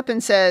stands up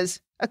and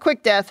says, a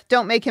quick death,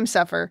 don't make him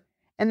suffer.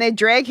 And they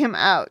drag him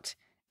out.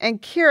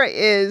 And Kira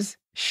is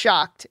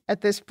shocked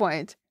at this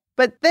point.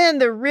 But then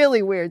the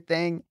really weird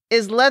thing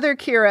is Leather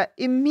Kira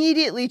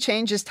immediately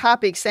changes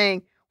topic,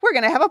 saying, we're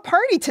going to have a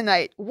party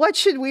tonight. What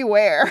should we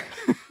wear?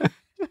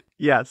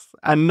 Yes,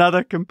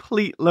 another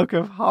complete look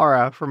of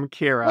horror from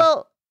Kira.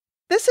 Well,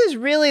 this is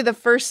really the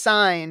first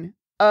sign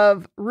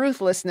of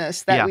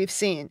ruthlessness that we've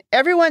seen.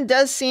 Everyone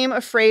does seem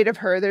afraid of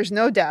her, there's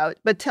no doubt.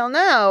 But till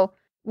now,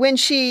 when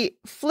she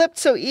flipped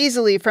so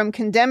easily from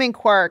condemning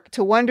Quark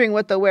to wondering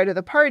what they'll wear to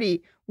the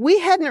party, we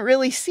hadn't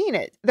really seen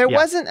it. There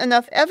wasn't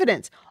enough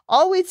evidence.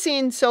 All we'd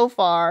seen so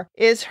far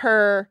is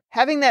her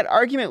having that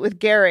argument with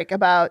Garak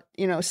about,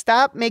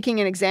 stop making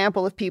an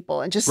example of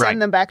people and just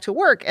send them back to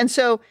work. And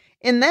so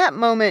in that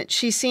moment,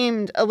 she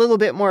seemed a little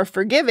bit more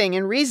forgiving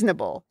and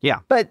reasonable. Yeah.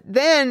 But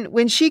then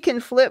when she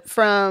can flip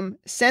from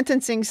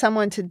sentencing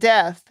someone to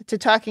death to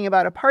talking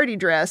about a party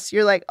dress,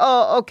 you're like,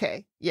 oh,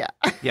 okay. Yeah.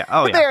 Yeah.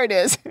 Oh, yeah. There it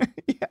is.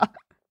 Yeah.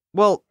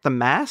 Well, the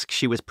mask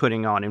she was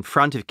putting on in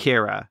front of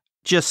Kira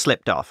just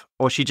slipped off,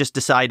 or she just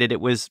decided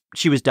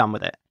she was done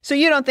with it. So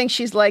you don't think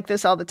she's like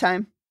this all the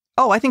time?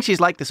 Oh, I think she's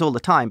like this all the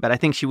time, but I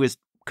think she was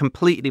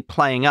completely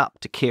playing up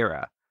to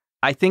Kira.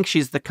 I think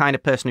she's the kind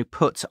of person who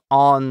puts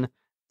on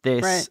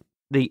the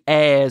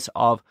airs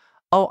of,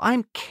 oh,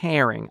 I'm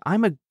caring.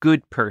 I'm a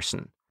good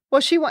person.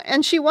 Well, she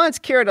wants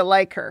Kira to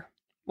like her.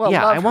 Well,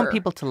 yeah, love I want her.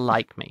 People to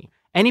like me.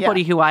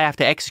 Anybody who I have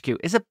to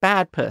execute is a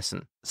bad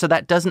person. So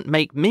that doesn't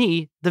make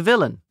me the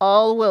villain.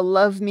 All will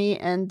love me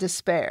and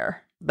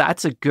despair.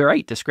 That's a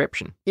great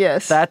description.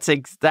 Yes. That's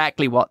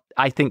exactly what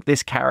I think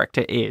this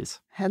character is.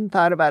 Hadn't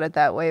thought about it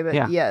that way,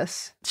 but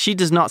yes. She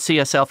does not see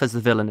herself as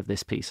the villain of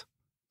this piece.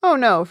 Oh,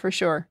 no, for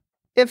sure.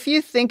 If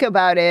you think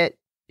about it,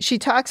 she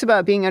talks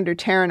about being under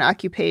Terran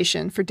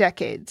occupation for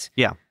decades.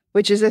 Yeah.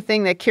 Which is a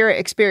thing that Kira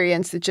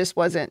experienced. It just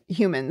wasn't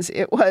humans.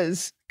 It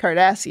was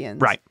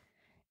Cardassians. Right.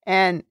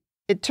 And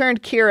it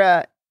turned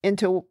Kira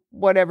into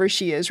whatever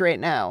she is right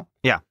now.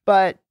 Yeah.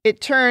 But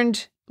it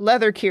turned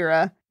Leather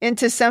Kira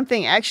into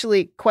something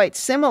actually quite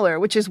similar,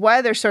 which is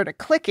why they're sort of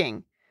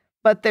clicking.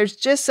 But there's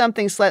just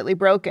something slightly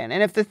broken.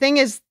 And if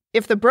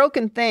the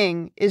broken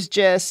thing is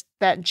just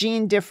that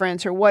gene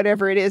difference or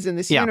whatever it is in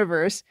this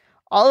universe,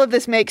 All of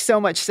this makes so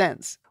much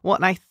sense. Well,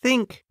 and I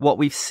think what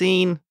we've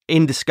seen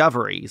in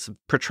Discovery's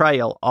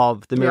portrayal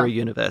of the Mirror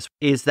Universe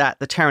is that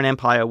the Terran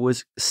Empire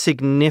was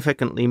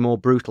significantly more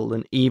brutal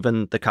than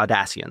even the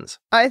Cardassians.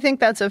 I think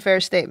that's a fair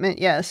statement,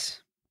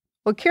 yes.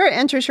 Well, Kira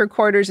enters her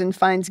quarters and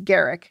finds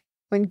Garak.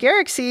 When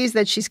Garak sees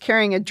that she's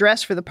carrying a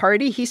dress for the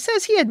party, he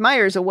says he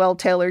admires a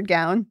well-tailored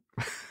gown.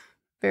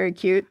 Very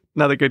cute.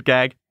 Another good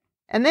gag.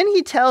 And then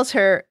he tells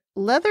her,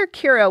 Leather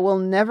Kira will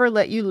never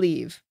let you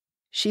leave.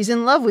 She's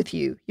in love with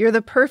you. You're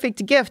the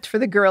perfect gift for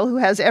the girl who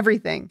has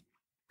everything.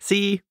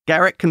 See,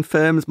 Garak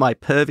confirms my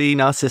pervy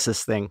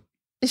Narcissus thing.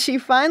 She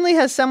finally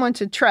has someone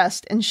to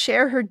trust and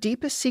share her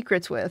deepest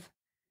secrets with.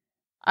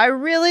 I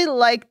really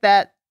like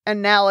that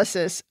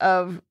analysis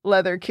of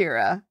Leather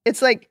Kira.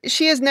 It's like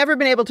she has never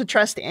been able to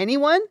trust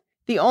anyone.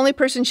 The only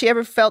person she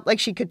ever felt like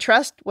she could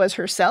trust was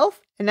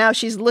herself. And now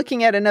she's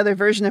looking at another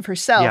version of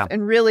herself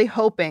and really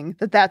hoping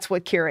that that's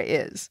what Kira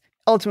is.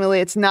 Ultimately,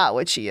 it's not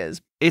what she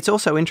is. It's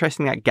also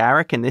interesting that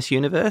Garak in this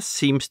universe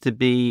seems to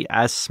be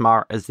as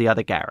smart as the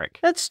other Garak.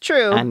 That's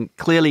true. And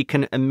clearly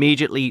can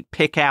immediately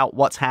pick out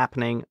what's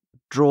happening,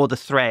 draw the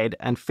thread,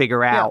 and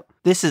figure out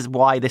this is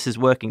why this is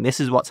working. This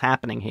is what's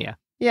happening here.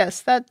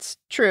 Yes, that's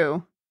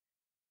true.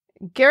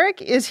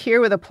 Garak is here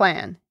with a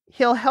plan.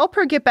 He'll help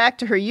her get back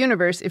to her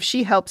universe if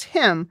she helps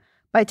him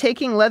by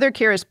taking Leather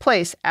Kira's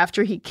place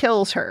after he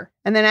kills her.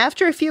 And then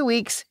after a few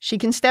weeks, she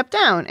can step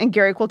down and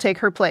Garak will take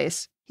her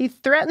place. He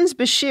threatens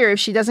Bashir if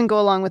she doesn't go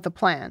along with the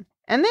plan.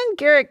 And then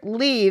Garak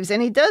leaves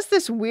and he does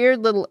this weird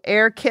little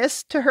air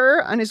kiss to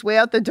her on his way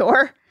out the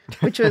door,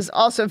 which was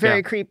also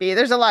very creepy.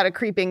 There's a lot of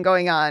creeping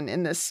going on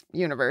in this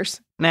universe.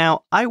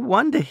 Now, I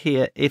wonder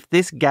here if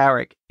this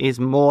Garak is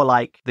more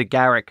like the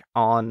Garak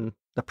on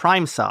the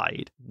Prime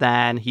side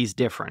than he's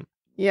different.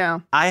 Yeah.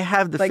 I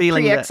have the like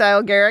feeling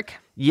pre-exile Garak?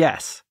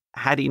 Yes.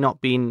 Had he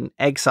not been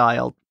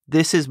exiled,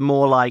 this is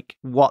more like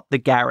what the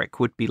Garak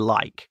would be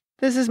like.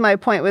 This is my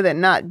point with it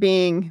not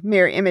being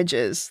mirror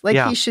images. Like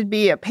he should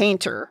be a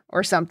painter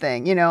or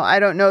something. You know, I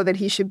don't know that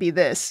he should be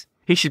this.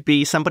 He should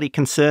be somebody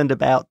concerned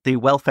about the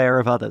welfare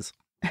of others.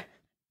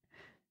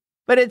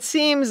 But it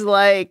seems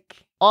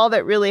like all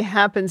that really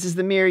happens is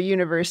the mirror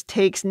universe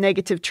takes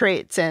negative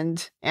traits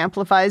and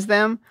amplifies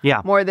them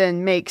more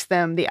than makes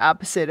them the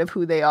opposite of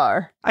who they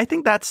are. I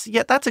think that's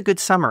a good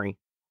summary.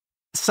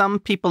 Some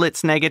people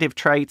it's negative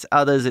traits,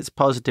 others it's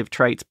positive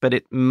traits, but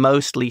it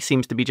mostly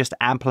seems to be just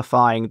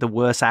amplifying the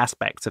worst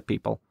aspects of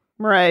people.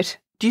 Right.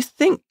 Do you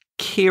think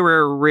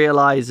Kira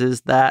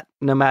realizes that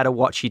no matter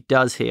what she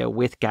does here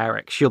with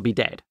Garak, she'll be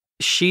dead?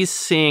 She's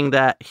seeing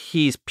that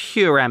he's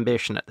pure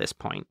ambition at this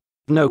point.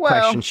 No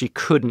question she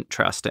couldn't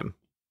trust him.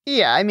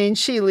 Yeah, I mean,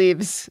 she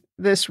leaves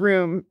this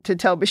room to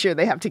tell Bashir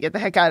they have to get the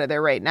heck out of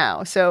there right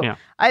now. So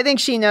I think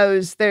she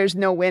knows there's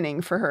no winning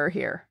for her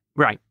here.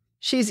 Right.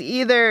 She's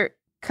either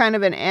kind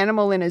of an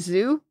animal in a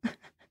zoo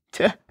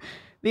to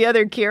the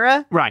other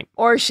Kira. Right.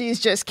 Or she's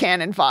just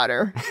cannon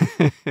fodder.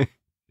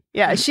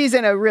 Yeah, she's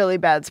in a really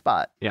bad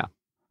spot. Yeah.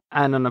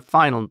 And on a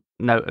final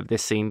note of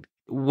this scene,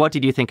 what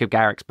did you think of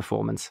Garak's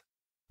performance?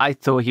 I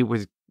thought he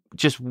was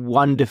just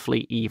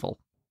wonderfully evil.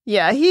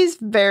 Yeah, he's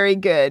very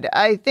good.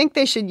 I think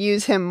they should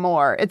use him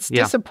more. It's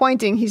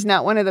disappointing he's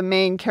not one of the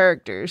main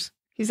characters.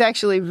 He's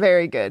actually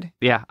very good.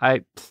 Yeah,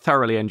 I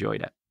thoroughly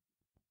enjoyed it.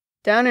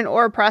 Down in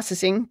ore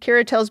processing,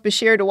 Kira tells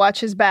Bashir to watch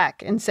his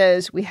back and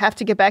says, we have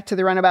to get back to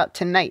the runabout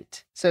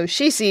tonight. So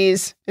she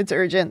sees it's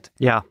urgent.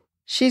 Yeah.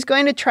 She's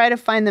going to try to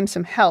find them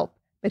some help,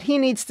 but he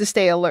needs to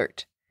stay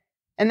alert.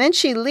 And then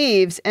she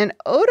leaves, and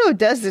Odo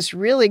does this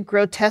really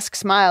grotesque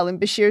smile in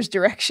Bashir's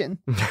direction.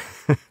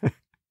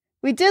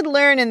 We did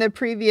learn in the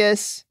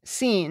previous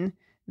scene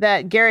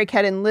that Garak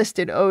had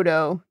enlisted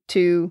Odo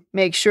to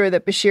make sure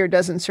that Bashir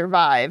doesn't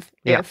survive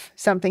if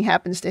something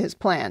happens to his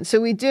plan.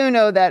 So we do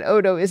know that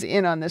Odo is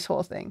in on this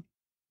whole thing.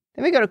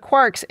 Then we go to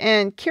Quark's,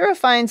 and Kira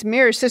finds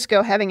Mirror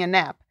Sisko having a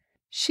nap.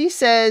 She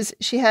says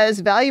she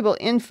has valuable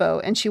info,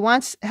 and she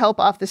wants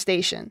help off the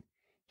station.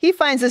 He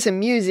finds this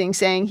amusing,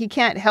 saying he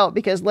can't help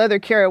because Leather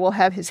Kira will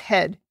have his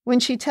head. When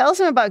she tells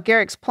him about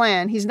Garak's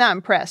plan, he's not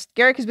impressed.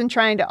 Garak has been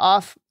trying to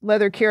off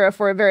Leather Kira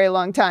for a very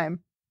long time.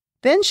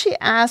 Then she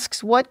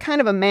asks what kind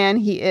of a man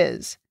he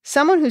is.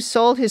 Someone who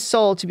sold his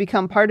soul to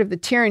become part of the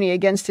tyranny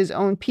against his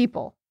own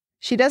people.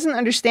 She doesn't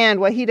understand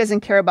why he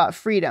doesn't care about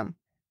freedom.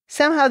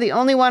 Somehow the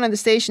only one on the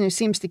station who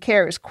seems to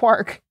care is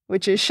Quark,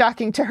 which is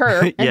shocking to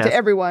her and to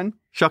everyone.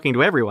 Shocking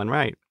to everyone,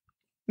 right.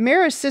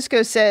 Mirror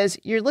Sisko says,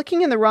 you're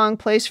looking in the wrong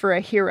place for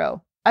a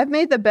hero. I've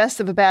made the best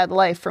of a bad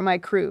life for my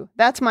crew.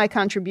 That's my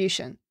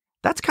contribution.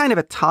 That's kind of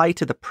a tie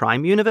to the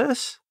Prime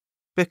universe,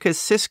 because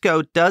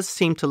Sisko does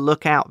seem to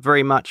look out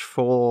very much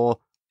for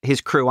his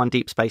crew on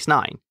Deep Space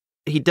Nine.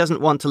 He doesn't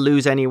want to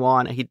lose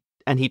anyone,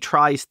 and he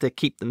tries to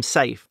keep them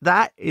safe.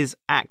 That is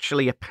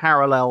actually a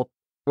parallel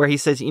where he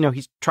says,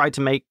 he's tried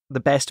to make the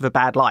best of a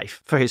bad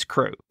life for his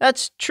crew.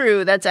 That's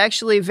true. That's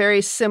actually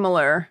very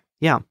similar.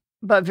 Yeah.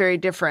 But very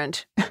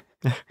different.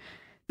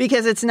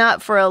 Because it's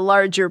not for a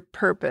larger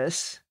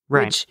purpose.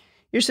 Right. Which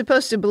you're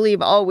supposed to believe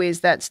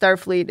always that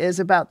Starfleet is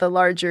about the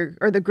larger,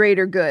 or the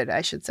greater good,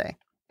 I should say.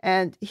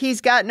 And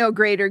he's got no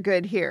greater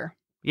good here.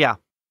 Yeah.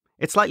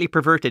 It's slightly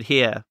perverted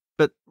here,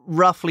 but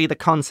roughly the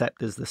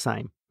concept is the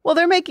same. Well,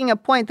 they're making a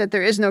point that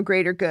there is no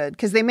greater good,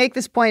 because they make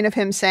this point of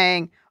him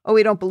saying, oh,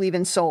 we don't believe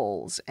in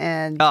souls,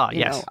 and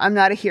you know, I'm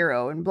not a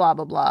hero, and blah,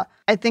 blah, blah.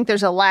 I think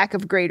there's a lack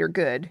of greater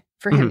good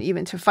for him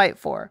even to fight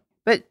for.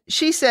 But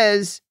she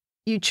says,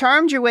 you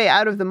charmed your way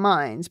out of the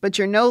mines, but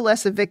you're no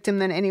less a victim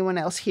than anyone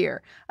else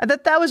here. I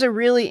thought that was a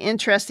really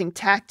interesting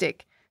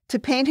tactic, to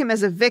paint him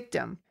as a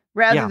victim,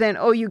 rather than,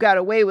 oh, you got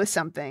away with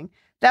something.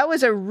 That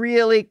was a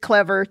really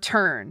clever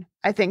turn,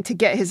 I think, to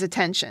get his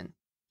attention.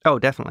 Oh,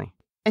 definitely.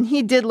 And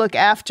he did look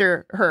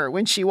after her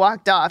when she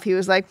walked off. He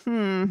was like,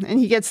 and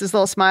he gets this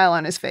little smile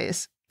on his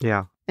face.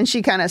 Yeah. And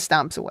she kind of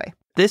stomps away.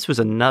 This was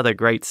another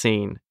great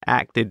scene,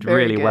 acted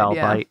Very really good, well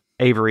by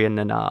Avery and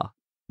Nana.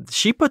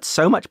 She put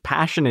so much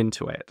passion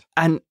into it.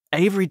 And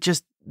Avery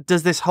just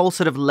does this whole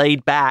sort of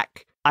laid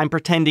back, I'm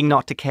pretending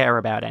not to care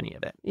about any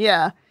of it.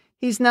 Yeah.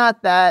 He's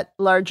not that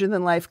larger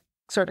than life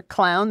sort of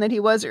clown that he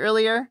was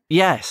earlier.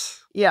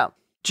 Yes. Yeah.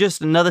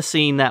 Just another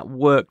scene that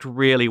worked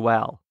really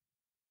well.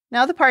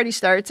 Now the party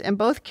starts, and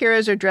both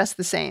Kiras are dressed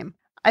the same.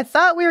 I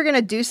thought we were going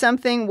to do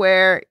something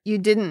where you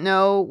didn't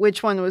know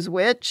which one was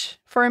which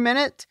for a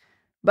minute,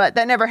 but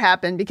that never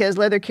happened because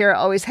Leather Kira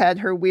always had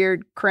her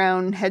weird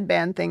crown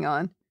headband thing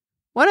on.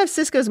 One of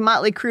Sisko's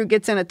motley crew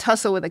gets in a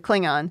tussle with a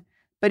Klingon,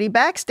 but he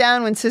backs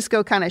down when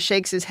Sisko kind of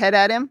shakes his head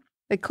at him.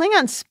 The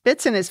Klingon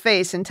spits in his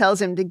face and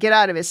tells him to get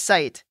out of his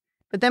sight.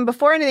 But then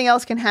before anything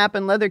else can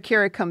happen, Leather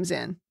Kira comes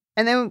in.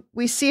 And then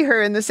we see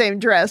her in the same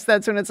dress.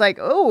 That's when it's like,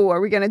 oh,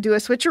 are we going to do a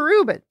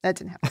switcheroo? But that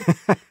didn't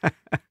happen.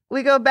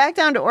 We go back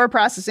down to ore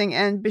processing,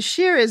 and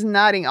Bashir is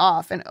nodding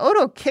off, and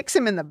Odo kicks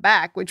him in the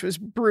back, which was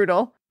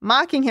brutal,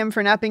 mocking him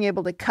for not being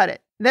able to cut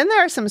it. Then there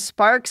are some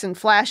sparks and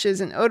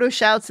flashes, and Odo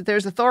shouts that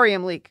there's a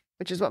thorium leak,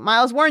 which is what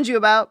Miles warned you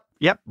about.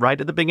 Yep,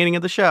 right at the beginning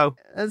of the show.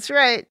 That's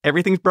right.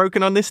 Everything's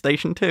broken on this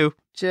station, too.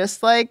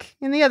 Just like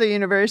in the other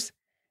universe.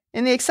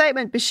 In the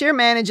excitement, Bashir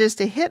manages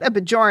to hit a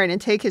Bajoran and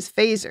take his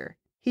phaser.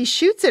 He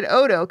shoots at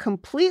Odo,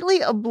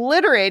 completely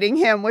obliterating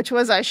him, which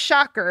was a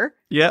shocker.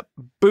 Yep.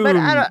 Boom. But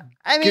I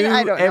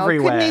don't know.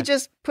 Everywhere. Couldn't he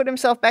just put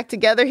himself back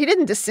together? He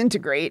didn't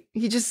disintegrate.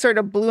 He just sort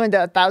of blew into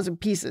 1,000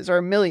 pieces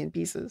or 1,000,000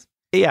 pieces.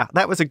 Yeah,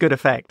 that was a good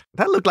effect.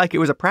 That looked like it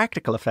was a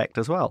practical effect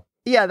as well.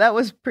 Yeah, that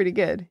was pretty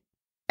good.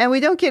 And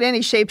we don't get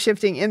any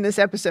shape-shifting in this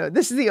episode.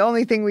 This is the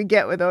only thing we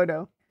get with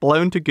Odo.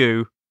 Blown to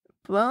goo.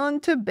 Blown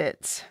to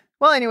bits.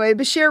 Well, anyway,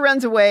 Bashir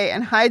runs away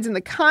and hides in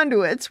the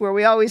conduits where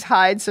we always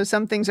hide, so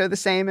some things are the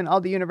same in all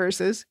the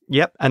universes.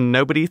 Yep, and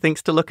nobody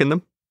thinks to look in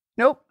them.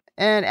 Nope.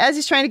 And as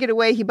he's trying to get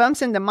away, he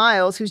bumps into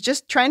Miles, who's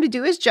just trying to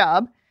do his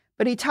job,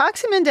 but he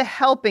talks him into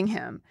helping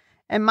him.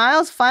 And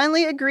Miles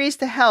finally agrees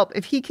to help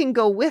if he can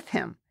go with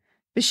him.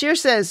 Bashir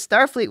says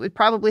Starfleet would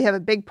probably have a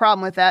big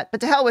problem with that, but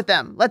to hell with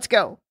them. Let's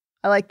go.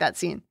 I like that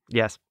scene.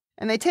 Yes.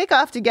 And they take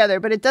off together,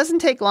 but it doesn't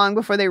take long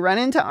before they run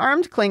into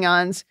armed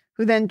Klingons,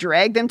 who then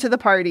drag them to the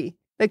party.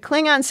 The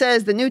Klingon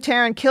says the new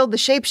Terran killed the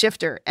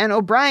shapeshifter, and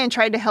O'Brien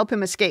tried to help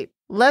him escape.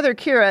 Leather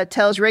Kira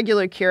tells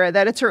regular Kira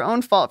that it's her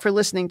own fault for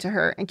listening to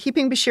her and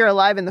keeping Bashir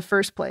alive in the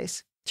first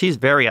place. She's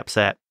very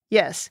upset.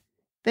 Yes.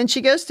 Then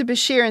she goes to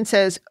Bashir and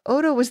says,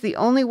 Odo was the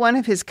only one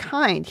of his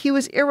kind. He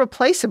was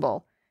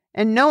irreplaceable,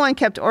 and no one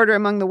kept order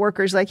among the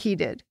workers like he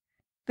did.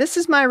 This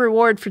is my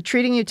reward for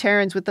treating you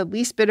Terrans with the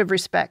least bit of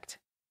respect.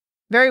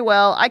 Very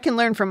well, I can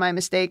learn from my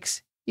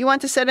mistakes. You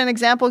want to set an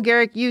example,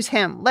 Garak? Use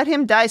him. Let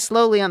him die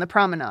slowly on the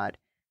promenade.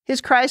 His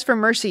cries for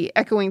mercy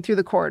echoing through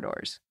the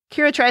corridors.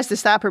 Kira tries to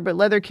stop her, but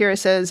Leather Kira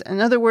says,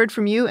 another word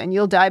from you and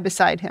you'll die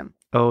beside him.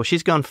 Oh,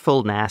 she's gone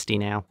full nasty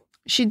now.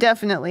 She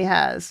definitely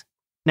has.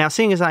 Now,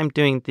 seeing as I'm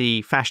doing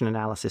the fashion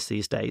analysis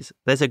these days,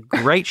 there's a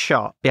great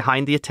shot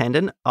behind the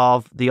attendant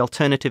of the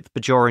alternative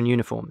Bajoran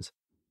uniforms.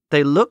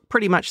 They look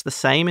pretty much the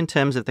same in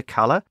terms of the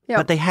color,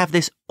 but they have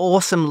this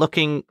awesome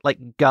looking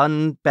like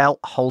gun belt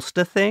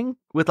holster thing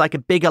with like a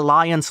big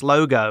Alliance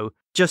logo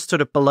just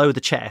sort of below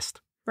the chest.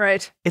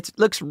 Right. It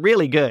looks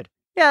really good.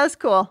 Yeah, that's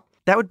cool.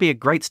 That would be a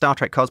great Star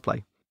Trek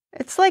cosplay.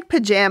 It's like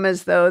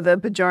pajamas, though, the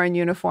Bajoran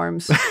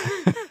uniforms.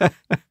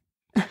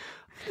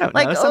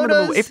 Like some of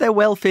them, if they're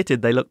well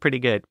fitted, they look pretty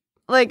good.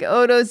 Like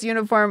Odo's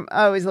uniform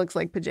always looks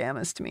like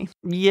pajamas to me.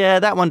 Yeah,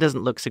 that one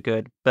doesn't look so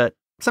good, but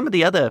some of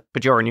the other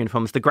Bajoran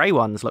uniforms, the grey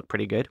ones, look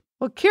pretty good.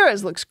 Well,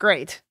 Kira's looks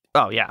great.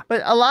 Oh, yeah.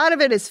 But a lot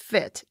of it is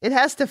fit. It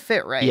has to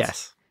fit right.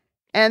 Yes.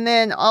 And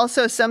then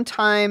also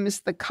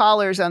sometimes the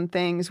collars on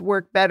things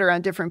work better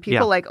on different people.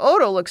 Yeah. Like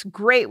Odo looks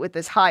great with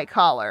this high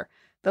collar.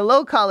 The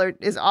low collar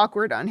is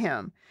awkward on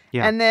him.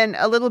 Yeah. And then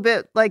a little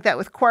bit like that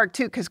with Quark,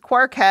 too, because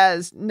Quark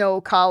has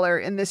no collar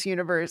in this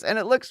universe. And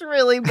it looks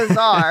really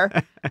bizarre,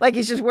 like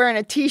he's just wearing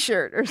a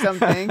T-shirt or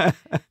something.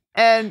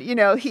 And, you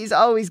know, he's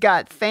always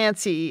got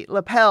fancy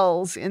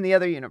lapels in the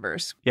other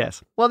universe.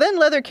 Yes. Well, then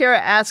Leather Kira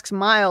asks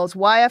Miles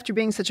why, after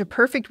being such a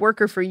perfect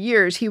worker for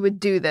years, he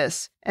would do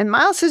this. And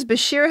Miles says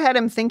Bashir had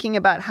him thinking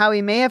about how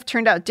he may have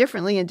turned out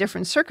differently in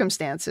different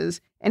circumstances,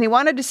 and he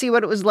wanted to see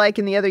what it was like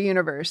in the other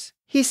universe.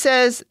 He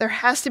says there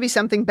has to be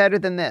something better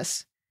than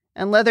this.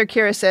 And Leather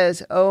Kira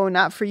says, "Oh,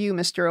 not for you,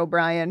 Mr.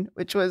 O'Brien,"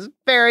 which was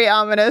very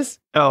ominous.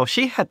 Oh,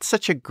 she had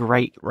such a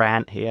great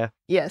rant here.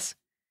 Yes.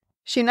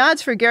 She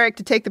nods for Garak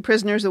to take the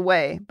prisoners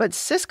away, but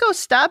Sisko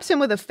stops him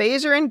with a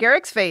phaser in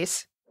Garak's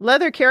face.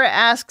 Leather Kira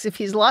asks if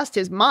he's lost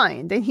his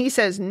mind, and he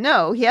says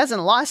no, he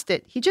hasn't lost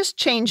it, he just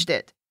changed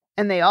it.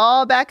 And they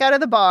all back out of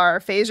the bar,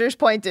 phasers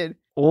pointed.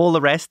 All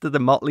the rest of the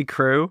motley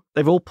crew,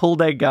 they've all pulled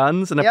their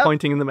guns and are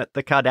pointing them at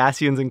the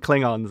Cardassians and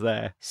Klingons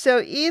there.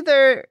 So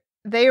either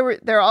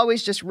they're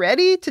always just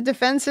ready to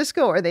defend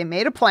Sisko, or they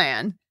made a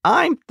plan.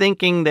 I'm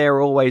thinking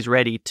they're always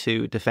ready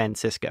to defend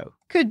Sisko.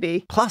 Could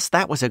be. Plus,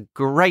 that was a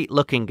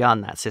great-looking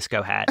gun that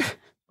Sisko had.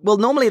 Well,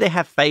 normally they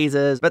have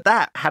phasers, but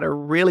that had a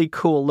really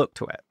cool look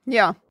to it.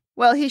 Yeah.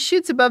 Well, he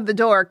shoots above the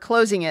door,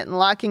 closing it and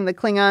locking the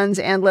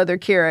Klingons and Leather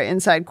Kira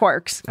inside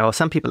Quark's. Oh,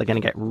 some people are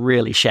going to get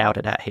really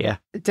shouted at here.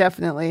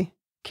 Definitely.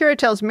 Kira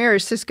tells Mirror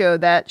Sisko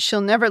that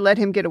she'll never let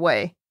him get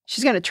away.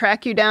 She's going to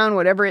track you down,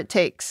 whatever it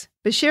takes.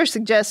 Bashir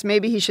suggests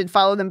maybe he should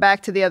follow them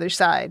back to the other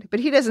side,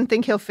 but he doesn't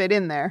think he'll fit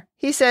in there.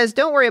 He says,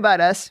 "Don't worry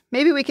about us.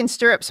 Maybe we can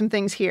stir up some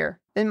things here."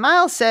 Then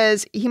Miles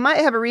says he might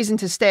have a reason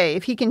to stay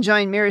if he can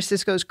join Mirror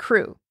Sisko's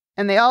crew.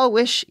 And they all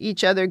wish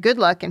each other good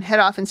luck and head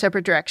off in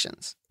separate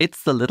directions.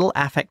 It's the little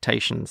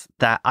affectations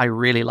that I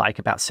really like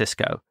about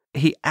Sisko.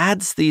 He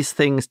adds these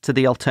things to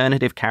the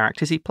alternative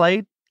characters he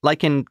played.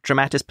 Like in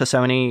Dramatis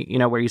Personae,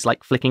 where he's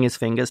like flicking his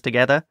fingers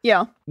together.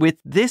 Yeah. With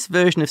this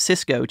version of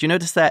Sisko, do you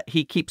notice that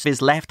he keeps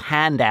his left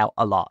hand out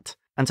a lot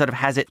and sort of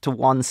has it to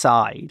one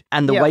side?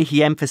 And the way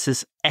he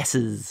emphasizes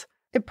S's.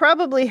 It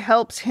probably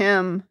helps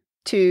him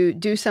to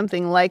do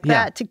something like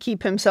that to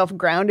keep himself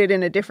grounded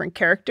in a different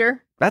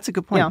character. That's a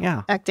good point,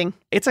 yeah. Acting.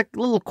 It's a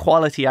little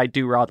quality I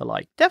do rather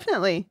like.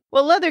 Definitely.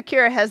 Well, Leather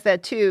Kira has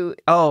that too.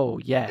 Oh,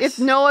 yes. It's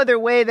no other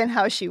way than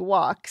how she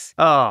walks.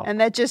 Oh. And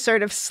that just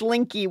sort of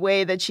slinky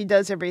way that she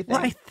does everything.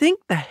 Well, I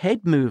think the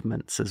head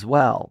movements as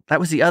well.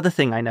 That was the other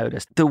thing I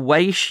noticed. The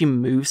way she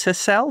moves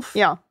herself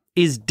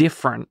is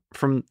different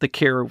from the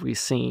Kira we've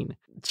seen.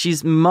 She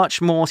seems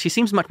much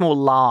more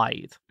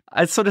lithe.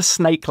 It's sort of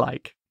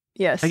snake-like.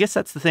 Yes. I guess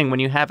that's the thing. When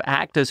you have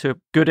actors who are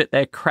good at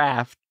their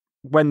craft,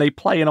 when they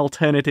play an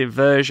alternative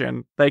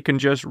version, they can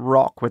just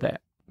rock with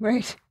it.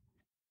 Right.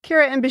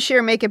 Kira and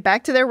Bashir make it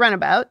back to their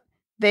runabout.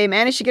 They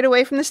manage to get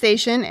away from the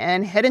station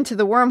and head into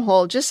the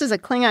wormhole just as a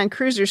Klingon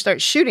cruiser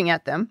starts shooting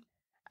at them.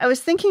 I was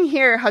thinking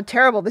here how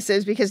terrible this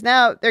is because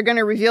now they're going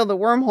to reveal the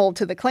wormhole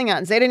to the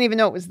Klingons. They didn't even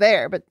know it was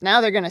there, but now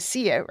they're going to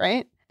see it,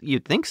 right?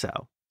 You'd think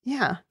so.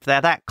 Yeah. If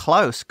they're that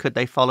close, could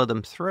they follow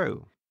them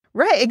through?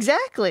 Right,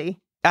 exactly.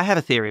 I have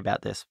a theory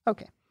about this.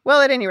 Okay.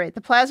 Well, at any rate,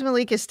 the plasma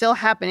leak is still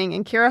happening,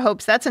 and Kira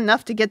hopes that's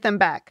enough to get them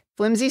back.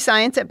 Flimsy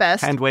science at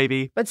best. Hand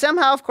wavy. But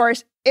somehow, of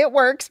course, it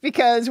works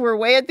because we're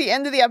way at the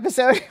end of the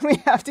episode. We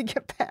have to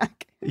get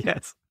back.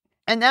 Yes.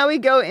 And now we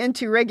go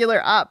into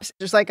regular ops.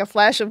 There's like a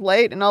flash of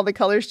light, and all the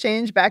colors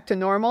change back to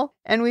normal.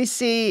 And we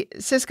see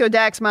Sisko,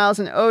 Dax, Miles,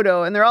 and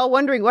Odo, and they're all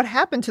wondering what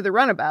happened to the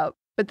runabout.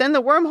 But then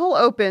the wormhole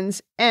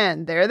opens,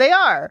 and there they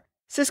are.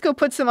 Sisko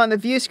puts them on the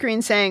view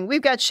screen saying,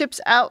 "We've got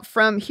ships out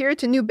from here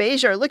to New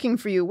Bajor looking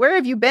for you. Where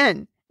have you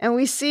been?" And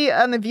we see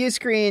on the view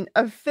screen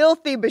a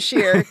filthy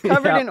Bashir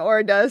covered in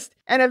ore dust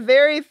and a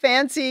very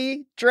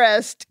fancy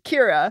dressed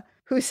Kira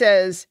who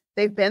says,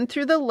 "They've been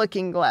through the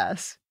looking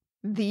glass.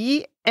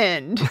 The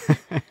end."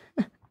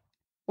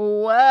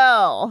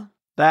 Well.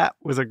 That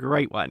was a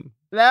great one.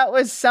 That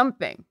was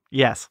something.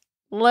 Yes.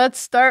 Let's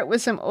start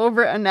with some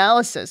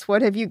over-analysis.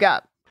 What have you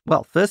got?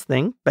 Well, first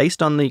thing,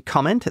 based on the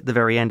comment at the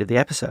very end of the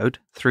episode,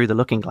 through the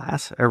looking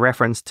glass, a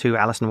reference to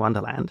Alice in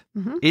Wonderland,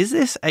 is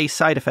this a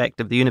side effect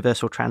of the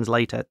Universal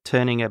Translator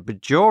turning a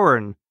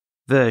Bajoran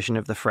version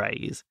of the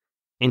phrase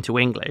into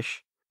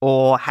English?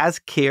 Or has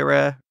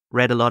Kira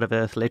read a lot of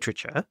Earth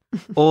literature?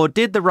 Or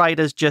did the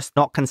writers just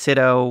not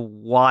consider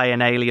why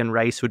an alien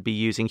race would be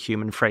using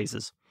human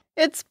phrases?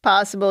 It's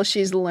possible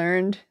she's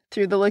learned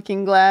through the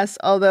looking glass,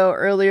 although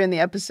earlier in the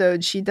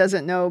episode, she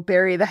doesn't know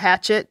bury the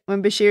hatchet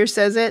when Bashir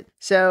says it.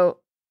 So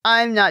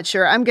I'm not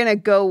sure. I'm going to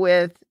go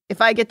with, if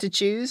I get to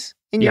choose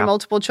in your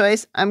multiple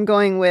choice, I'm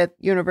going with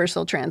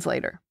Universal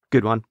Translator.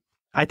 Good one.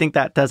 I think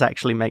that does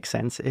actually make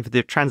sense. If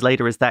the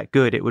translator is that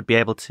good, it would be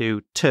able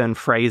to turn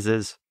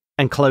phrases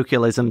and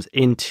colloquialisms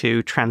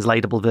into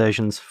translatable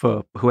versions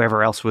for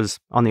whoever else was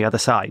on the other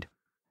side.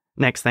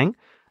 Next thing.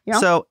 Yeah.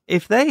 So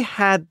if they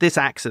had this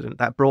accident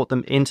that brought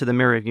them into the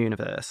mirror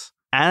universe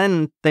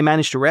and they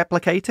managed to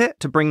replicate it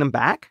to bring them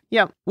back,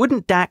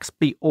 wouldn't Dax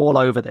be all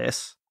over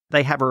this?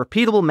 They have a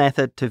repeatable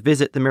method to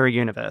visit the mirror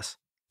universe,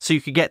 so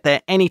you could get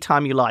there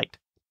anytime you liked.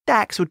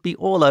 Dax would be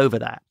all over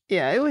that.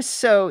 Yeah, it was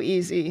so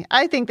easy.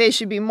 I think they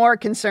should be more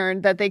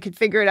concerned that they could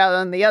figure it out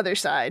on the other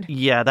side.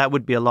 Yeah, that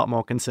would be a lot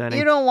more concerning.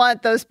 You don't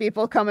want those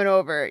people coming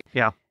over.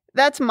 Yeah.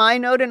 That's my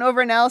note in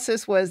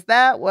overanalysis was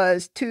that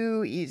was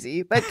too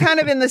easy, but kind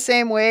of in the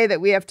same way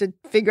that we have to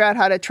figure out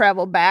how to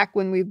travel back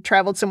when we've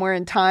traveled somewhere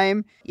in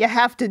time. You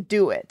have to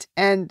do it.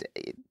 And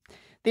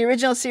the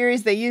original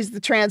series, they used the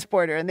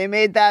transporter and they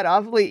made that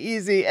awfully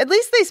easy. At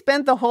least they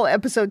spent the whole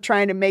episode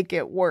trying to make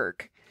it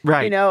work.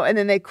 Right. You know, and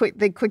then they quick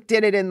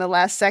did it in the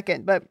last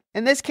second. But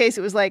in this case,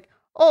 it was like,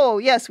 oh,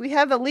 yes, we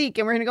have a leak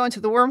and we're going to go into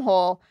the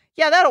wormhole.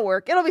 Yeah, that'll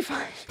work. It'll be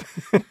fine.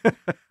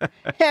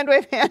 Hand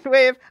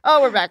wave.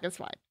 Oh, we're back. It's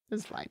fine.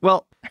 It's fine.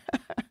 Well,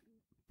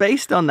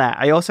 based on that,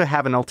 I also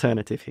have an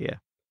alternative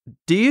here.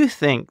 Do you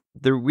think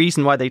the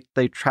reason why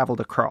they traveled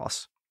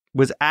across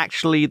was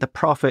actually the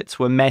prophets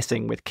were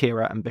messing with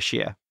Kira and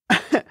Bashir?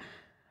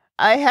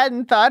 I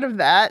hadn't thought of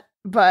that,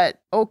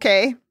 but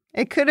okay.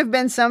 It could have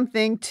been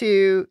something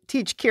to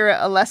teach Kira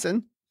a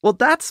lesson. Well,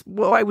 that's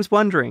what I was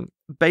wondering.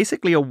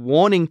 Basically a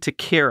warning to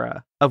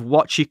Kira of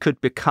what she could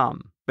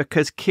become.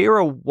 Because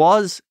Kira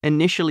was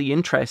initially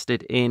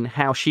interested in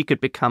how she could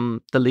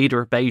become the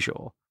leader of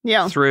Bajor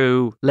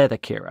through Leather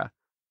Kira.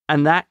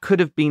 And that could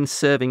have been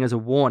serving as a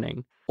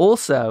warning.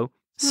 Also,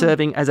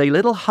 serving as a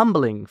little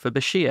humbling for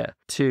Bashir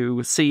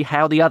to see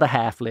how the other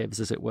half lives,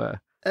 as it were.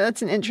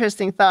 That's an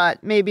interesting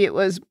thought. Maybe it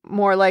was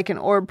more like an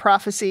orb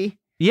prophecy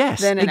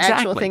than an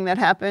actual thing that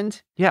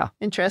happened. Yeah.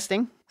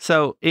 Interesting.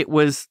 So it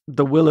was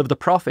the will of the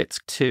prophets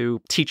to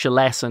teach a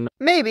lesson.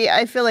 Maybe.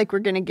 I feel like we're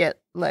going to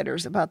get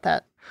letters about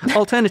that.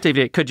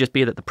 Alternatively, it could just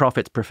be that the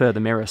prophets prefer the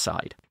mirror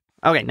side.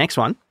 Okay, next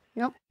one.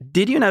 Yep.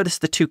 Did you notice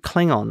the two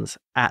Klingons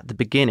at the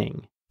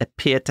beginning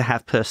appeared to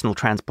have personal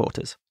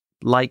transporters,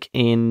 like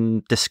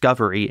in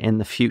Discovery in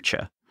the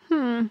future?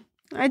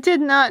 I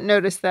did not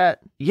notice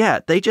that. Yeah,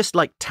 they just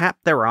like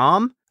tapped their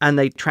arm and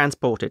they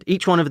transported,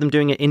 each one of them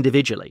doing it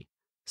individually.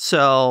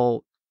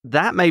 So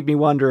that made me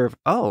wonder if,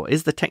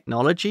 is the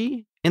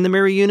technology in the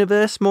mirror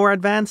universe more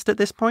advanced at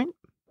this point?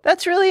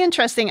 That's really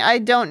interesting. I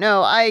don't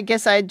know. I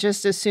guess I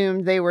just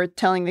assumed they were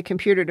telling the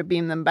computer to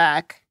beam them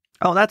back.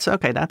 Oh, that's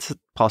okay. That's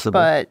possible.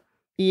 But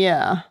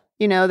yeah,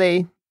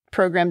 they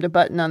programmed a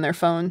button on their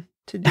phone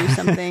to do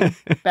something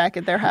back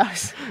at their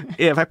house.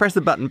 Yeah, if I press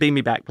the button, beam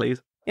me back,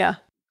 please. Yeah.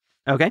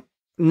 Okay.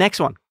 Next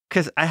one,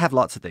 because I have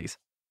lots of these.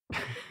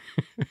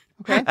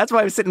 Okay. That's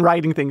why I was sitting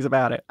writing things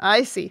about it.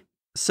 I see.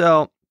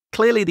 So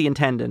clearly the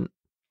Intendant,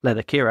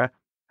 Leather Kira,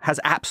 has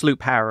absolute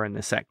power in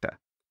this sector.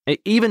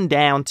 Even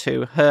down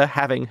to her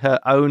having her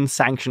own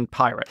sanctioned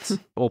pirates,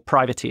 or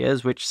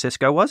privateers, which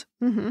Sisko was.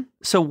 Mm-hmm.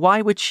 So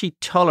why would she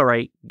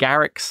tolerate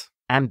Garak's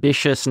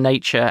ambitious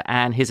nature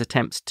and his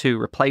attempts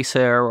to replace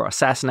her or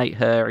assassinate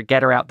her or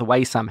get her out the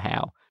way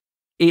somehow?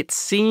 It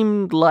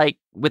seemed like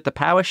with the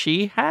power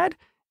she had,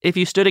 if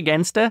you stood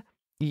against her,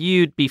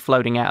 you'd be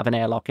floating out of an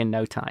airlock in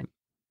no time.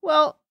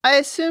 Well, I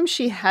assume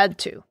she had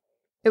to.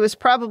 It was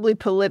probably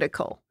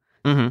political.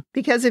 Mm-hmm.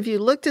 Because if you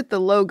looked at the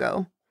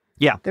logo,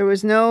 yeah, there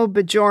was no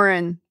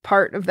Bajoran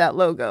part of that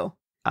logo.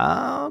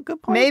 Oh,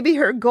 good point. Maybe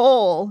her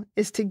goal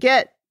is to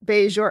get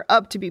Bajor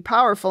up to be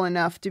powerful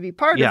enough to be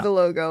part of the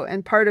logo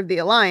and part of the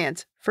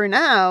alliance. For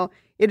now,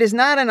 it is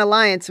not an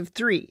alliance of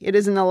 3. It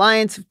is an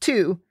alliance of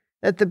 2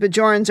 that the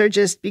Bajorans are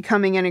just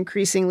becoming an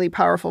increasingly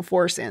powerful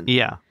force in.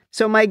 Yeah.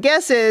 So my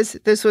guess is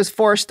this was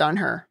forced on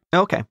her.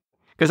 Okay.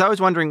 Because I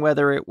was wondering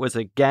whether it was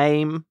a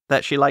game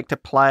that she liked to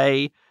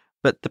play,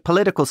 but the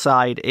political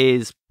side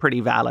is pretty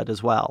valid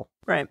as well.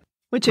 Right.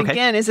 Which,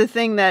 again, is a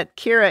thing that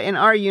Kira in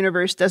our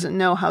universe doesn't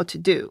know how to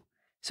do.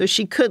 So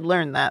she could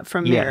learn that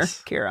from Mirror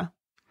Kira.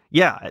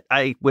 Yeah,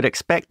 I would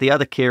expect the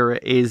other Kira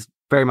is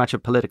very much a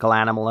political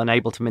animal and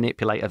able to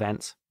manipulate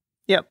events.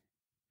 Yep.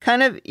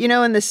 Kind of,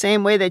 in the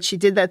same way that she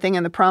did that thing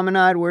on the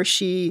promenade where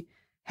she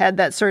had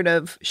that sort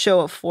of show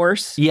of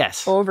force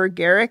over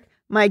Garak.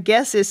 My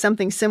guess is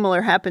something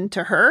similar happened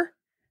to her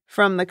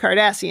from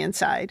the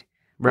side,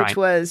 which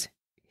was,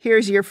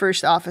 here's your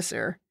first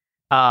officer.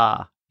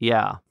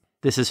 Yeah.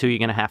 This is who you're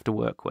going to have to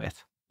work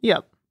with.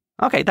 Yep.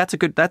 Okay, that's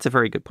a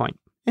very good point.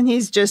 And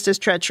he's just as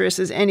treacherous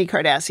as any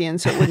Cardassian,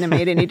 so it wouldn't have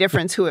made any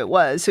difference who it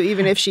was. So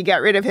even if she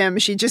got rid of him,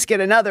 she'd just get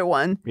another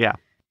one. Yeah.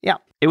 Yeah.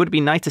 It would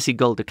be nice to see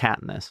Gul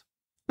Dukat in this.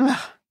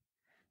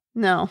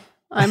 No,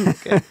 I'm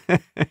good.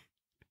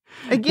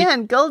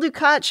 Again, Gul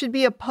Dukat should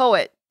be a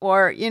poet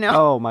or,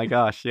 Oh my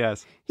gosh,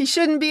 yes. He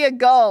shouldn't be a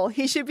gull.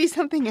 He should be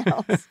something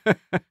else.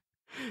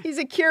 He's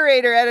a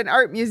curator at an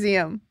art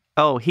museum.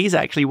 Oh, he's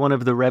actually one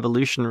of the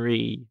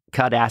revolutionary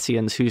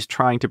Cardassians who's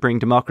trying to bring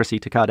democracy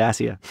to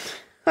Cardassia.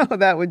 Oh,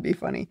 that would be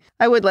funny.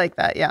 I would like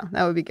that. Yeah,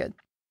 that would be good.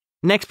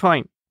 Next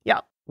point. Yeah.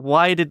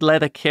 Why did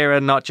Leather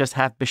Kira not just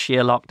have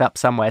Bashir locked up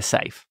somewhere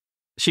safe?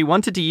 She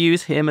wanted to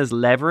use him as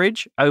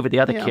leverage over the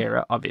other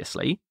Kira,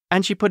 obviously,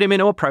 and she put him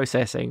in ore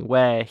processing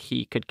where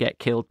he could get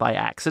killed by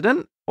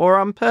accident or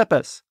on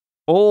purpose.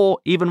 Or,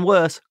 even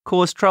worse,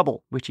 cause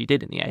trouble, which he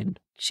did in the end.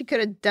 She could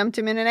have dumped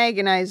him in an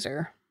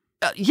agonizer.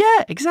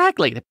 Yeah,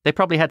 exactly. They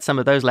probably had some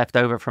of those left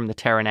over from the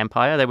Terran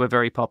Empire. They were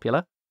very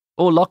popular.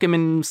 Or lock him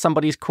in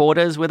somebody's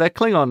quarters with a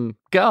Klingon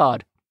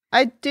guard.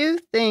 I do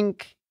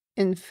think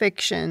in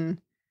fiction,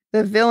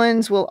 the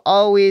villains will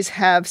always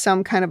have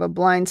some kind of a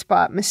blind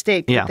spot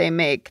mistake that they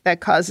make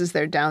that causes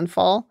their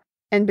downfall.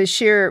 And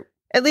Bashir,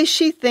 at least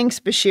she thinks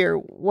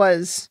Bashir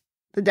was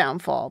the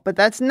downfall, but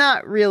that's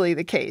not really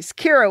the case.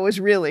 Kira was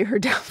really her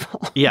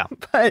downfall. Yeah.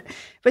 But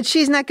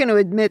she's not going to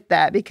admit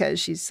that because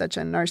she's such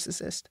a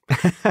narcissist.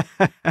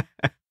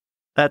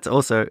 That's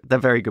also a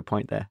very good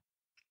point there.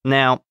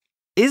 Now,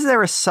 Is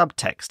there a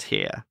subtext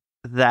here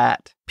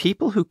that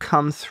people who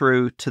come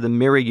through to the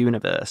mirror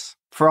universe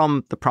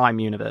from the prime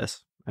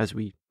universe, as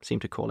we seem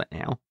to call it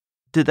now,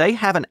 do they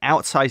have an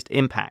outsized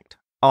impact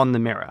on the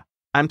mirror?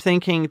 I'm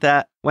thinking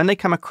that when they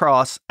come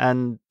across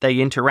and they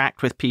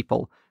interact with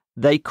people,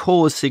 they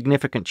cause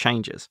significant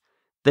changes.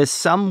 There's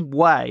some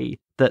way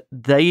that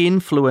they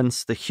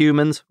influence the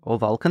humans, or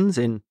Vulcans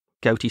in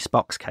Goatee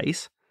Spock's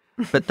case,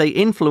 but they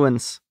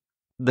influence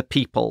the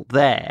people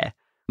there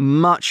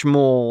much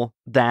more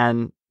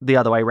than the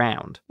other way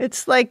around.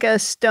 It's like a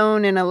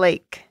stone in a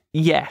lake.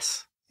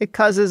 Yes. It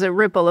causes a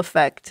ripple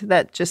effect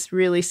that just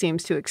really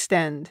seems to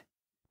extend.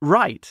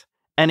 Right.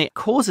 And it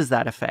causes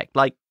that effect.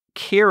 Like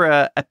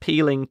Kira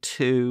appealing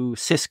to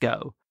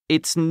Sisko.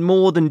 It's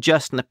more than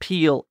just an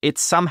appeal.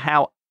 It's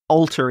somehow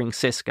altering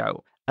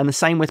Sisko. And the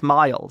same with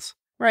Miles.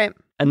 Right.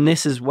 And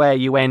this is where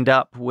you end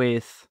up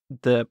with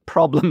the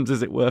problems,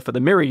 as it were, for the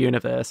mirror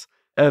universe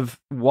of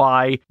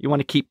why you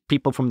want to keep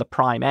people from the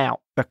prime out,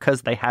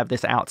 because they have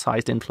this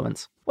outsized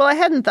influence. Well, I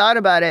hadn't thought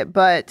about it,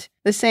 but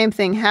the same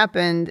thing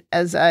happened,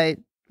 as I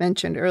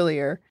mentioned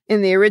earlier,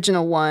 in the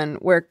original one,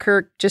 where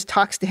Kirk just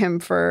talks to him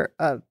for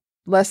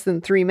less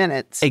than 3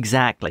 minutes.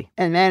 Exactly.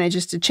 And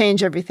manages to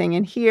change everything.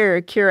 And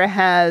here, Kira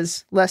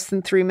has less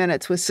than 3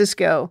 minutes with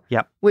Sisko,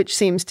 yep, which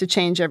seems to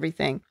change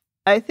everything.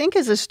 I think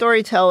as a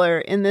storyteller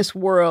in this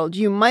world,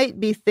 you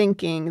might be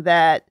thinking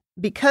that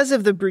because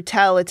of the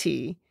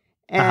brutality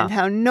and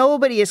how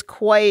nobody is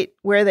quite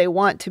where they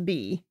want to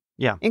be,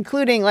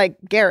 including like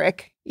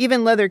Garak,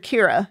 even Leather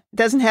Kira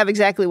doesn't have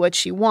exactly what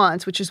she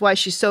wants, which is why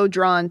she's so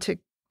drawn to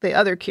the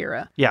other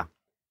Kira. Yeah.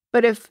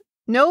 But if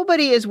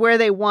nobody is where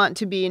they want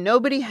to be,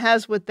 nobody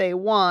has what they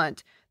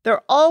want,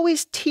 they're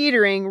always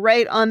teetering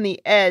right on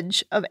the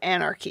edge of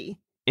anarchy.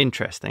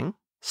 Interesting.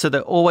 So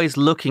they're always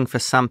looking for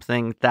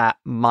something that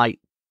might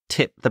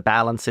tip the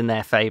balance in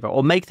their favor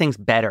or make things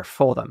better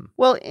for them.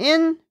 Well,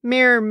 in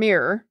Mirror,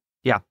 Mirror,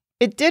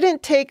 it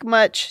didn't take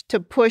much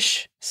to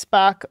push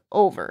Spock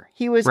over.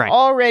 He was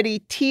already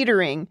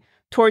teetering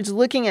towards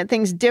looking at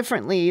things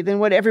differently than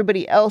what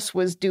everybody else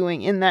was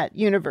doing in that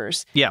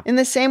universe. Yeah. In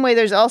the same way,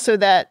 there's also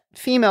that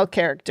female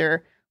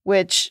character,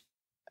 which,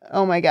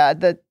 oh my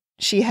God, that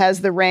she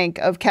has the rank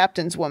of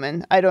captain's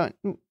woman.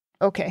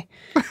 Okay.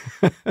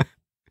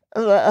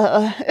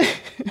 Let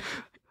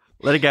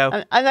it go.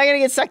 I'm not going to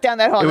get sucked down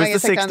that hole. It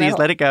was the 60s.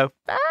 Let it go.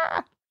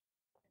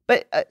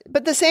 But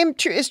the same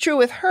is true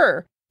with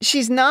her.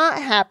 She's not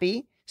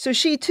happy, so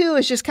she too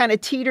is just kind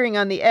of teetering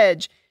on the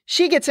edge.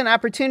 She gets an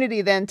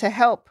opportunity then to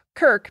help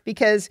Kirk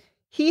because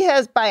he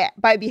has, by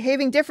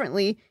behaving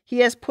differently, he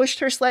has pushed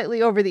her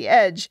slightly over the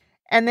edge,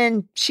 and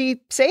then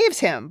she saves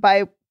him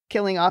by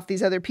killing off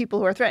these other people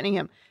who are threatening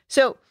him.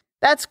 So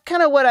that's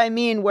kind of what I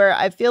mean, where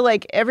I feel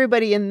like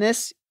everybody in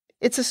this,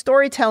 it's a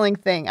storytelling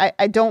thing.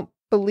 I don't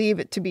believe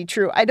it to be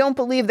true. I don't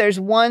believe there's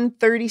one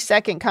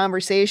 30-second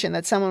conversation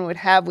that someone would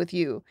have with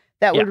you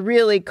that would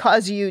really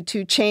cause you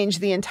to change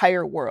the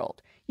entire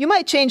world. You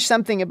might change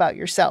something about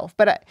yourself,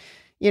 but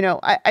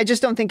I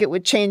just don't think it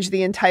would change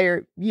the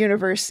entire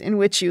universe in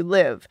which you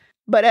live.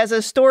 But as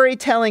a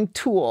storytelling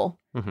tool,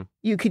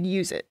 you could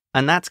use it.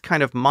 And that's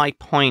kind of my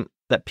point,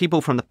 that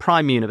people from the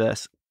prime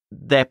universe,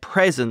 their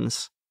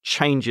presence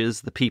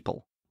changes the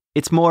people.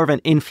 It's more of an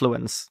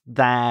influence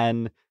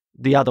than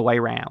the other way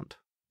around.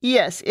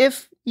 Yes,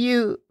 if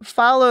you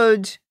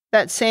followed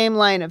that same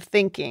line of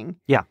thinking.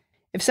 Yeah.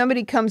 If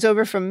somebody comes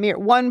over from Mirror,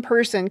 one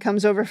person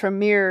comes over from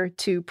Mirror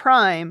to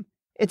Prime,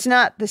 it's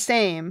not the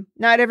same.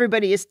 Not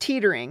everybody is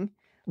teetering.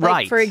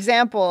 Like, for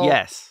example,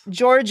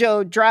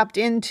 Giorgio dropped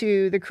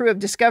into the crew of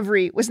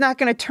Discovery was not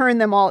going to turn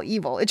them all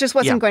evil. It just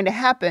wasn't going to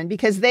happen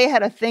because they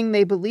had a thing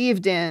they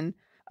believed in,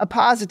 a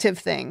positive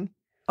thing.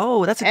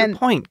 Oh, that's a good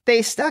point.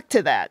 They stuck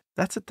to that.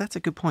 That's a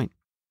good point.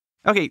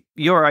 Okay,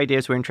 your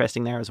ideas were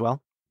interesting there as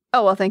well.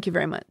 Oh, well, thank you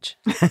very much.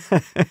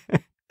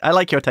 I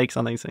like your takes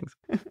on these things.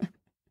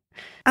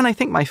 And I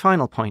think my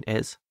final point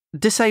is,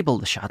 disable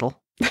the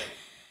shuttle.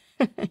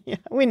 Yeah,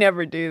 we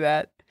never do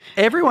that.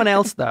 Everyone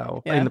else,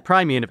 though, in the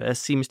Prime Universe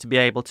seems to be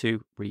able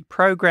to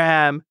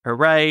reprogram,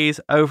 erase,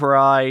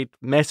 override,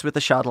 mess with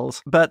the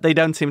shuttles, but they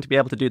don't seem to be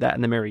able to do that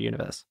in the Mirror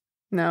Universe.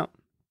 No.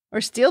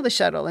 Or steal the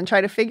shuttle and try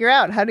to figure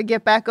out how to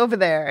get back over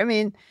there. I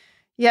mean,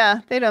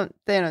 yeah, they don't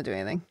do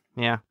anything.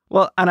 Yeah.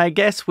 Well, and I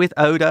guess with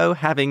Odo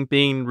having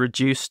been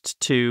reduced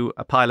to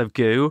a pile of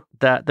goo,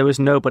 that there was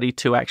nobody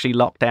to actually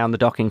lock down the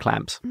docking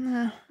clamps.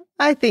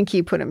 I think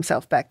he put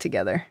himself back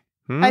together.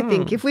 I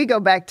think if we go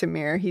back to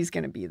Mirror, he's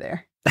going to be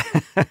there.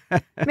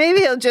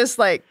 Maybe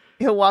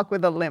he'll walk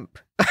with a limp,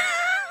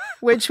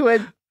 which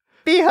would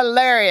be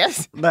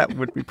hilarious. That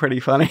would be pretty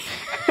funny.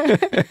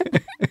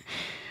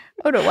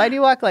 Odo, why do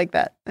you walk like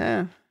that?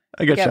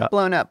 I got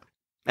blown up.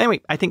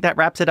 Anyway, I think that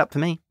wraps it up for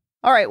me.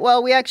 All right.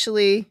 Well, we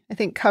actually, I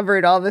think,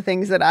 covered all the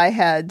things that I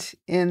had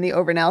in the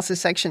overanalysis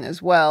section as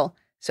well.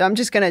 So I'm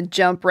just going to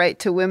jump right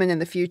to women in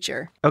the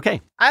future.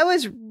 Okay. I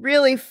was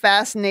really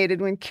fascinated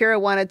when Kira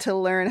wanted to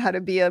learn how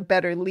to be a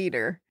better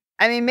leader.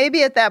 I mean,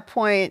 maybe at that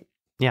point,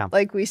 Yeah.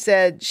 Like we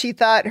said, she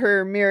thought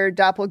her mirror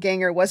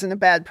doppelganger wasn't a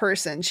bad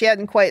person. She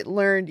hadn't quite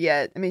learned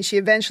yet. I mean, she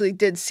eventually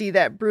did see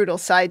that brutal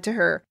side to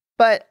her.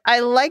 But I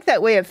like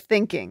that way of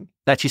thinking.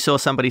 That she saw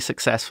somebody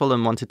successful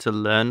and wanted to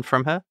learn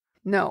from her?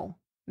 No.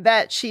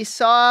 That she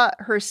saw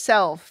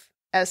herself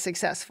as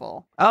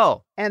successful.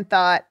 Oh. And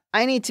thought,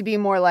 I need to be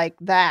more like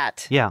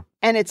that. Yeah.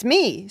 And it's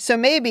me. So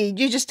maybe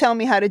you just tell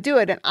me how to do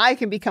it and I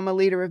can become a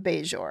leader of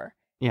Bajor.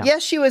 Yeah.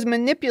 Yes, she was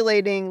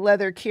manipulating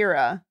Leather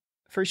Kira,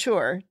 for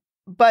sure.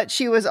 But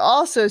she was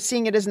also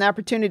seeing it as an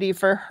opportunity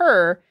for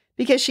her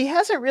because she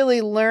hasn't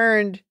really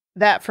learned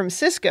that from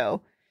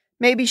Sisko.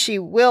 Maybe she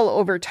will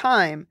over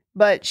time,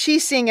 but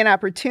she's seeing an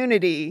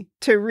opportunity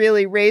to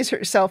really raise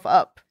herself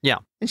up. Yeah.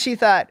 And she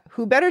thought,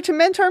 who better to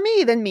mentor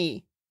me than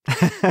me?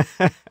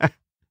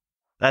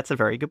 That's a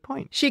very good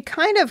point. She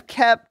kind of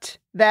kept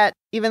that,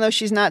 even though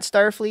she's not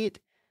Starfleet,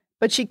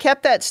 but she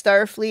kept that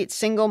Starfleet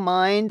single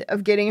mind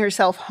of getting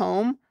herself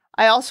home.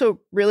 I also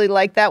really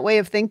like that way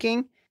of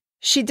thinking.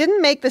 She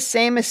didn't make the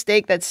same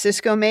mistake that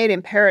Sisko made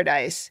in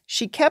Paradise.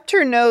 She kept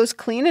her nose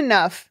clean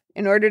enough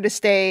in order to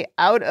stay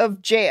out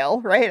of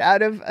jail, right?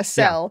 Out of a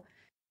cell.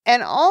 Yeah.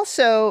 And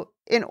also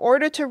in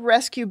order to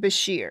rescue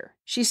Bashir.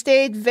 She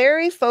stayed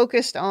very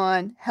focused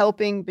on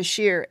helping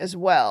Bashir as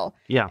well.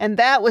 Yeah. And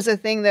that was a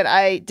thing that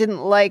I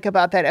didn't like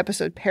about that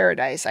episode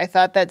Paradise. I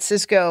thought that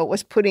Sisko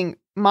was putting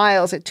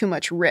Miles at too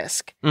much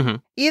risk. Mm-hmm.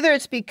 Either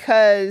it's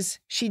because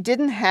she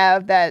didn't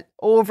have that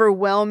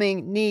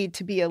overwhelming need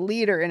to be a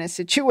leader in a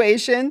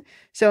situation.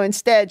 So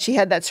instead, she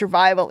had that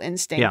survival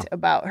instinct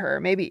about her.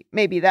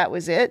 Maybe that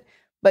was it.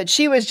 But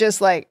she was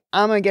just like,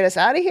 I'm going to get us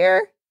out of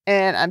here.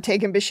 And I'm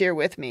taking Bashir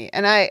with me.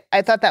 And I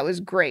thought that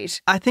was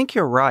great. I think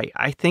you're right.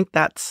 I think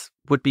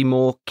would be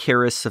more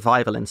Kira's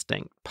survival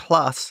instinct.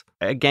 Plus,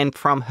 again,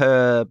 from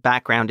her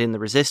background in the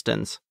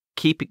Resistance,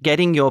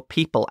 getting your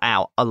people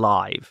out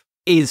alive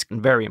is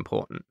very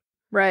important.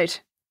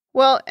 Right.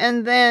 Well,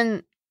 and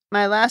then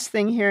my last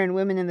thing here in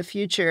Women in the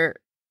Future,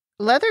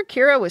 Leather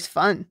Kira was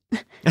fun.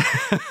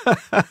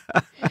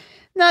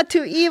 Not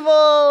too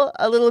evil,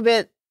 a little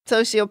bit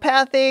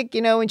sociopathic,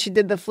 when she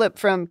did the flip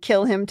from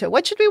kill him to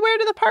what should we wear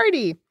to the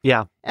party?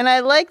 Yeah. And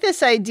I like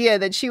this idea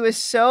that she was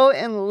so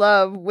in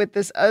love with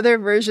this other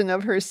version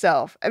of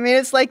herself. I mean,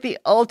 it's like the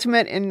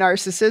ultimate in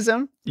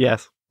narcissism.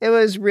 Yes. It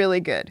was really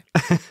good.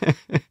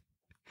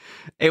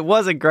 It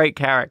was a great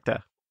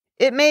character.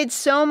 It made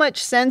so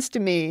much sense to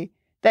me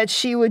that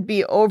she would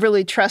be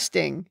overly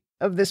trusting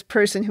of this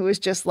person who was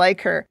just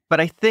like her. But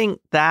I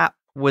think that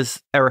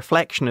was a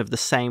reflection of the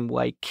same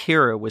way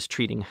Kira was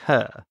treating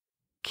her.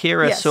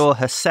 Kira saw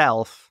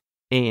herself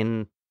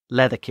in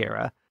Leather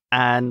Kira,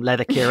 and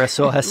Leather Kira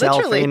saw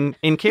herself in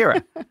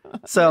Kira.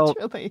 So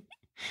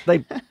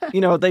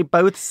they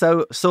both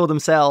saw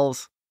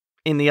themselves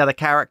in the other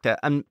character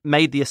and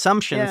made the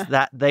assumptions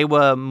that they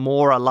were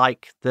more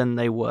alike than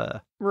they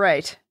were.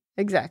 Right.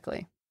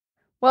 Exactly.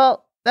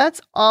 Well, that's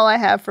all I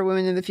have for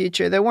Women in the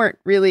Future. There weren't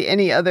really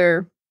any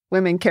other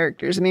women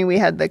characters. I mean, we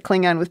had the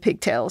Klingon with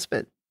pigtails,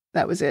 but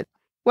that was it.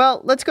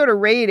 Well, let's go to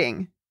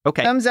rating.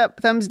 Okay. Thumbs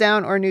up, thumbs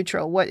down, or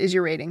neutral? What is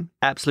your rating?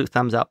 Absolute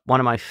thumbs up. One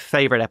of my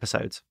favorite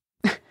episodes.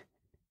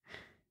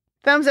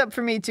 Thumbs up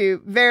for me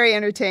too. Very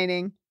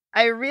entertaining.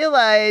 I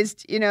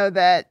realized,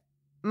 that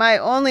my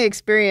only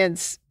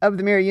experience of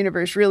the Mirror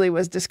Universe really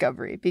was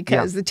Discovery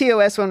because the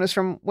TOS one was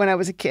from when I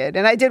was a kid.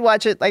 And I did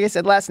watch it, like I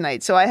said, last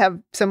night. So I have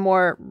some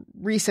more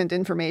recent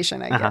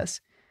information, I guess.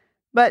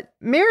 But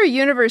Mirror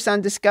Universe on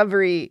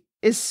Discovery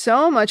is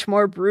so much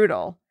more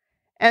brutal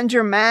and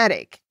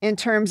dramatic in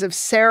terms of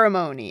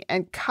ceremony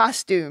and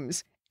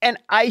costumes and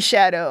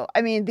eyeshadow.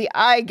 I mean, the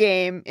eye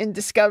game in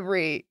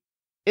Discovery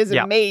is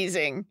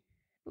amazing.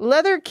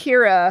 Leather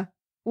Kira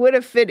would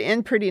have fit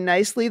in pretty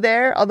nicely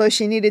there, although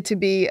she needed to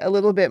be a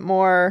little bit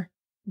more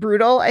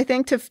brutal, I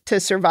think, to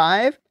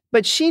survive.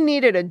 But she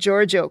needed a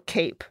Giorgio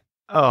cape.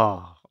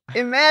 Oh.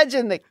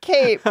 Imagine the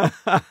cape.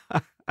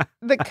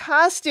 The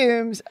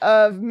costumes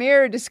of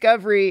Mirror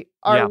Discovery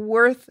are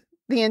worth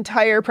the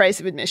entire price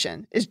of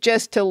admission, is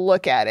just to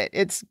look at it.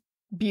 It's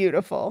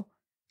beautiful.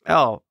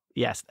 Oh,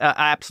 yes. I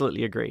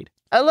absolutely agreed.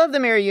 I love the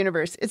Mirror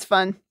Universe. It's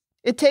fun.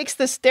 It takes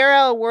the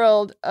sterile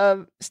world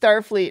of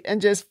Starfleet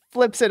and just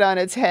flips it on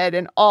its head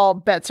and all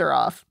bets are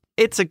off.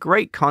 It's a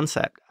great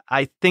concept.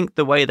 I think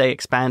the way they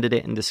expanded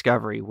it in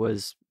Discovery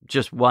was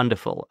just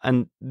wonderful.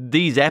 And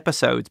these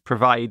episodes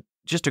provide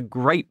just a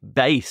great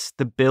base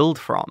to build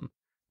from.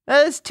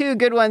 That's two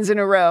good ones in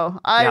a row.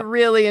 I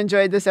really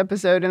enjoyed this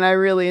episode, and I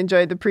really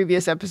enjoyed the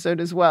previous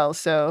episode as well.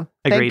 So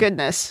thank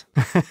goodness.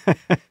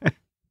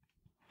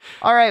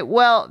 All right.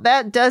 Well,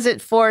 that does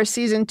it for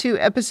season 2,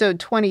 episode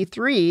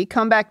 23.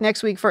 Come back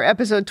next week for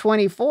episode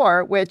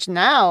 24, which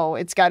now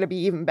it's got to be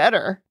even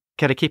better.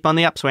 Got to keep on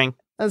the upswing.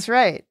 That's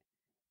right.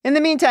 In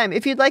the meantime,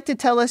 if you'd like to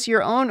tell us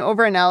your own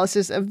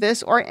overanalysis of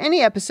this or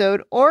any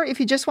episode, or if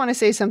you just want to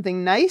say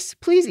something nice,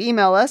 please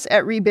email us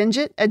at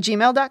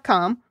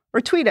rebingeit@gmail.com or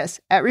tweet us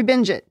at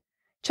rebingeit.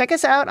 Check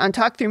us out on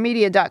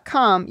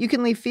talkthroughmedia.com. You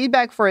can leave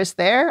feedback for us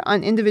there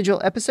on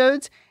individual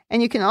episodes,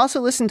 and you can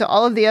also listen to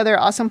all of the other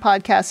awesome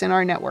podcasts in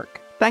our network.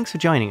 Thanks for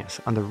joining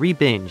us on the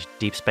Rebinge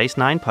Deep Space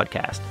Nine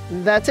podcast.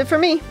 That's it for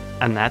me.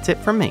 And that's it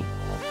from me.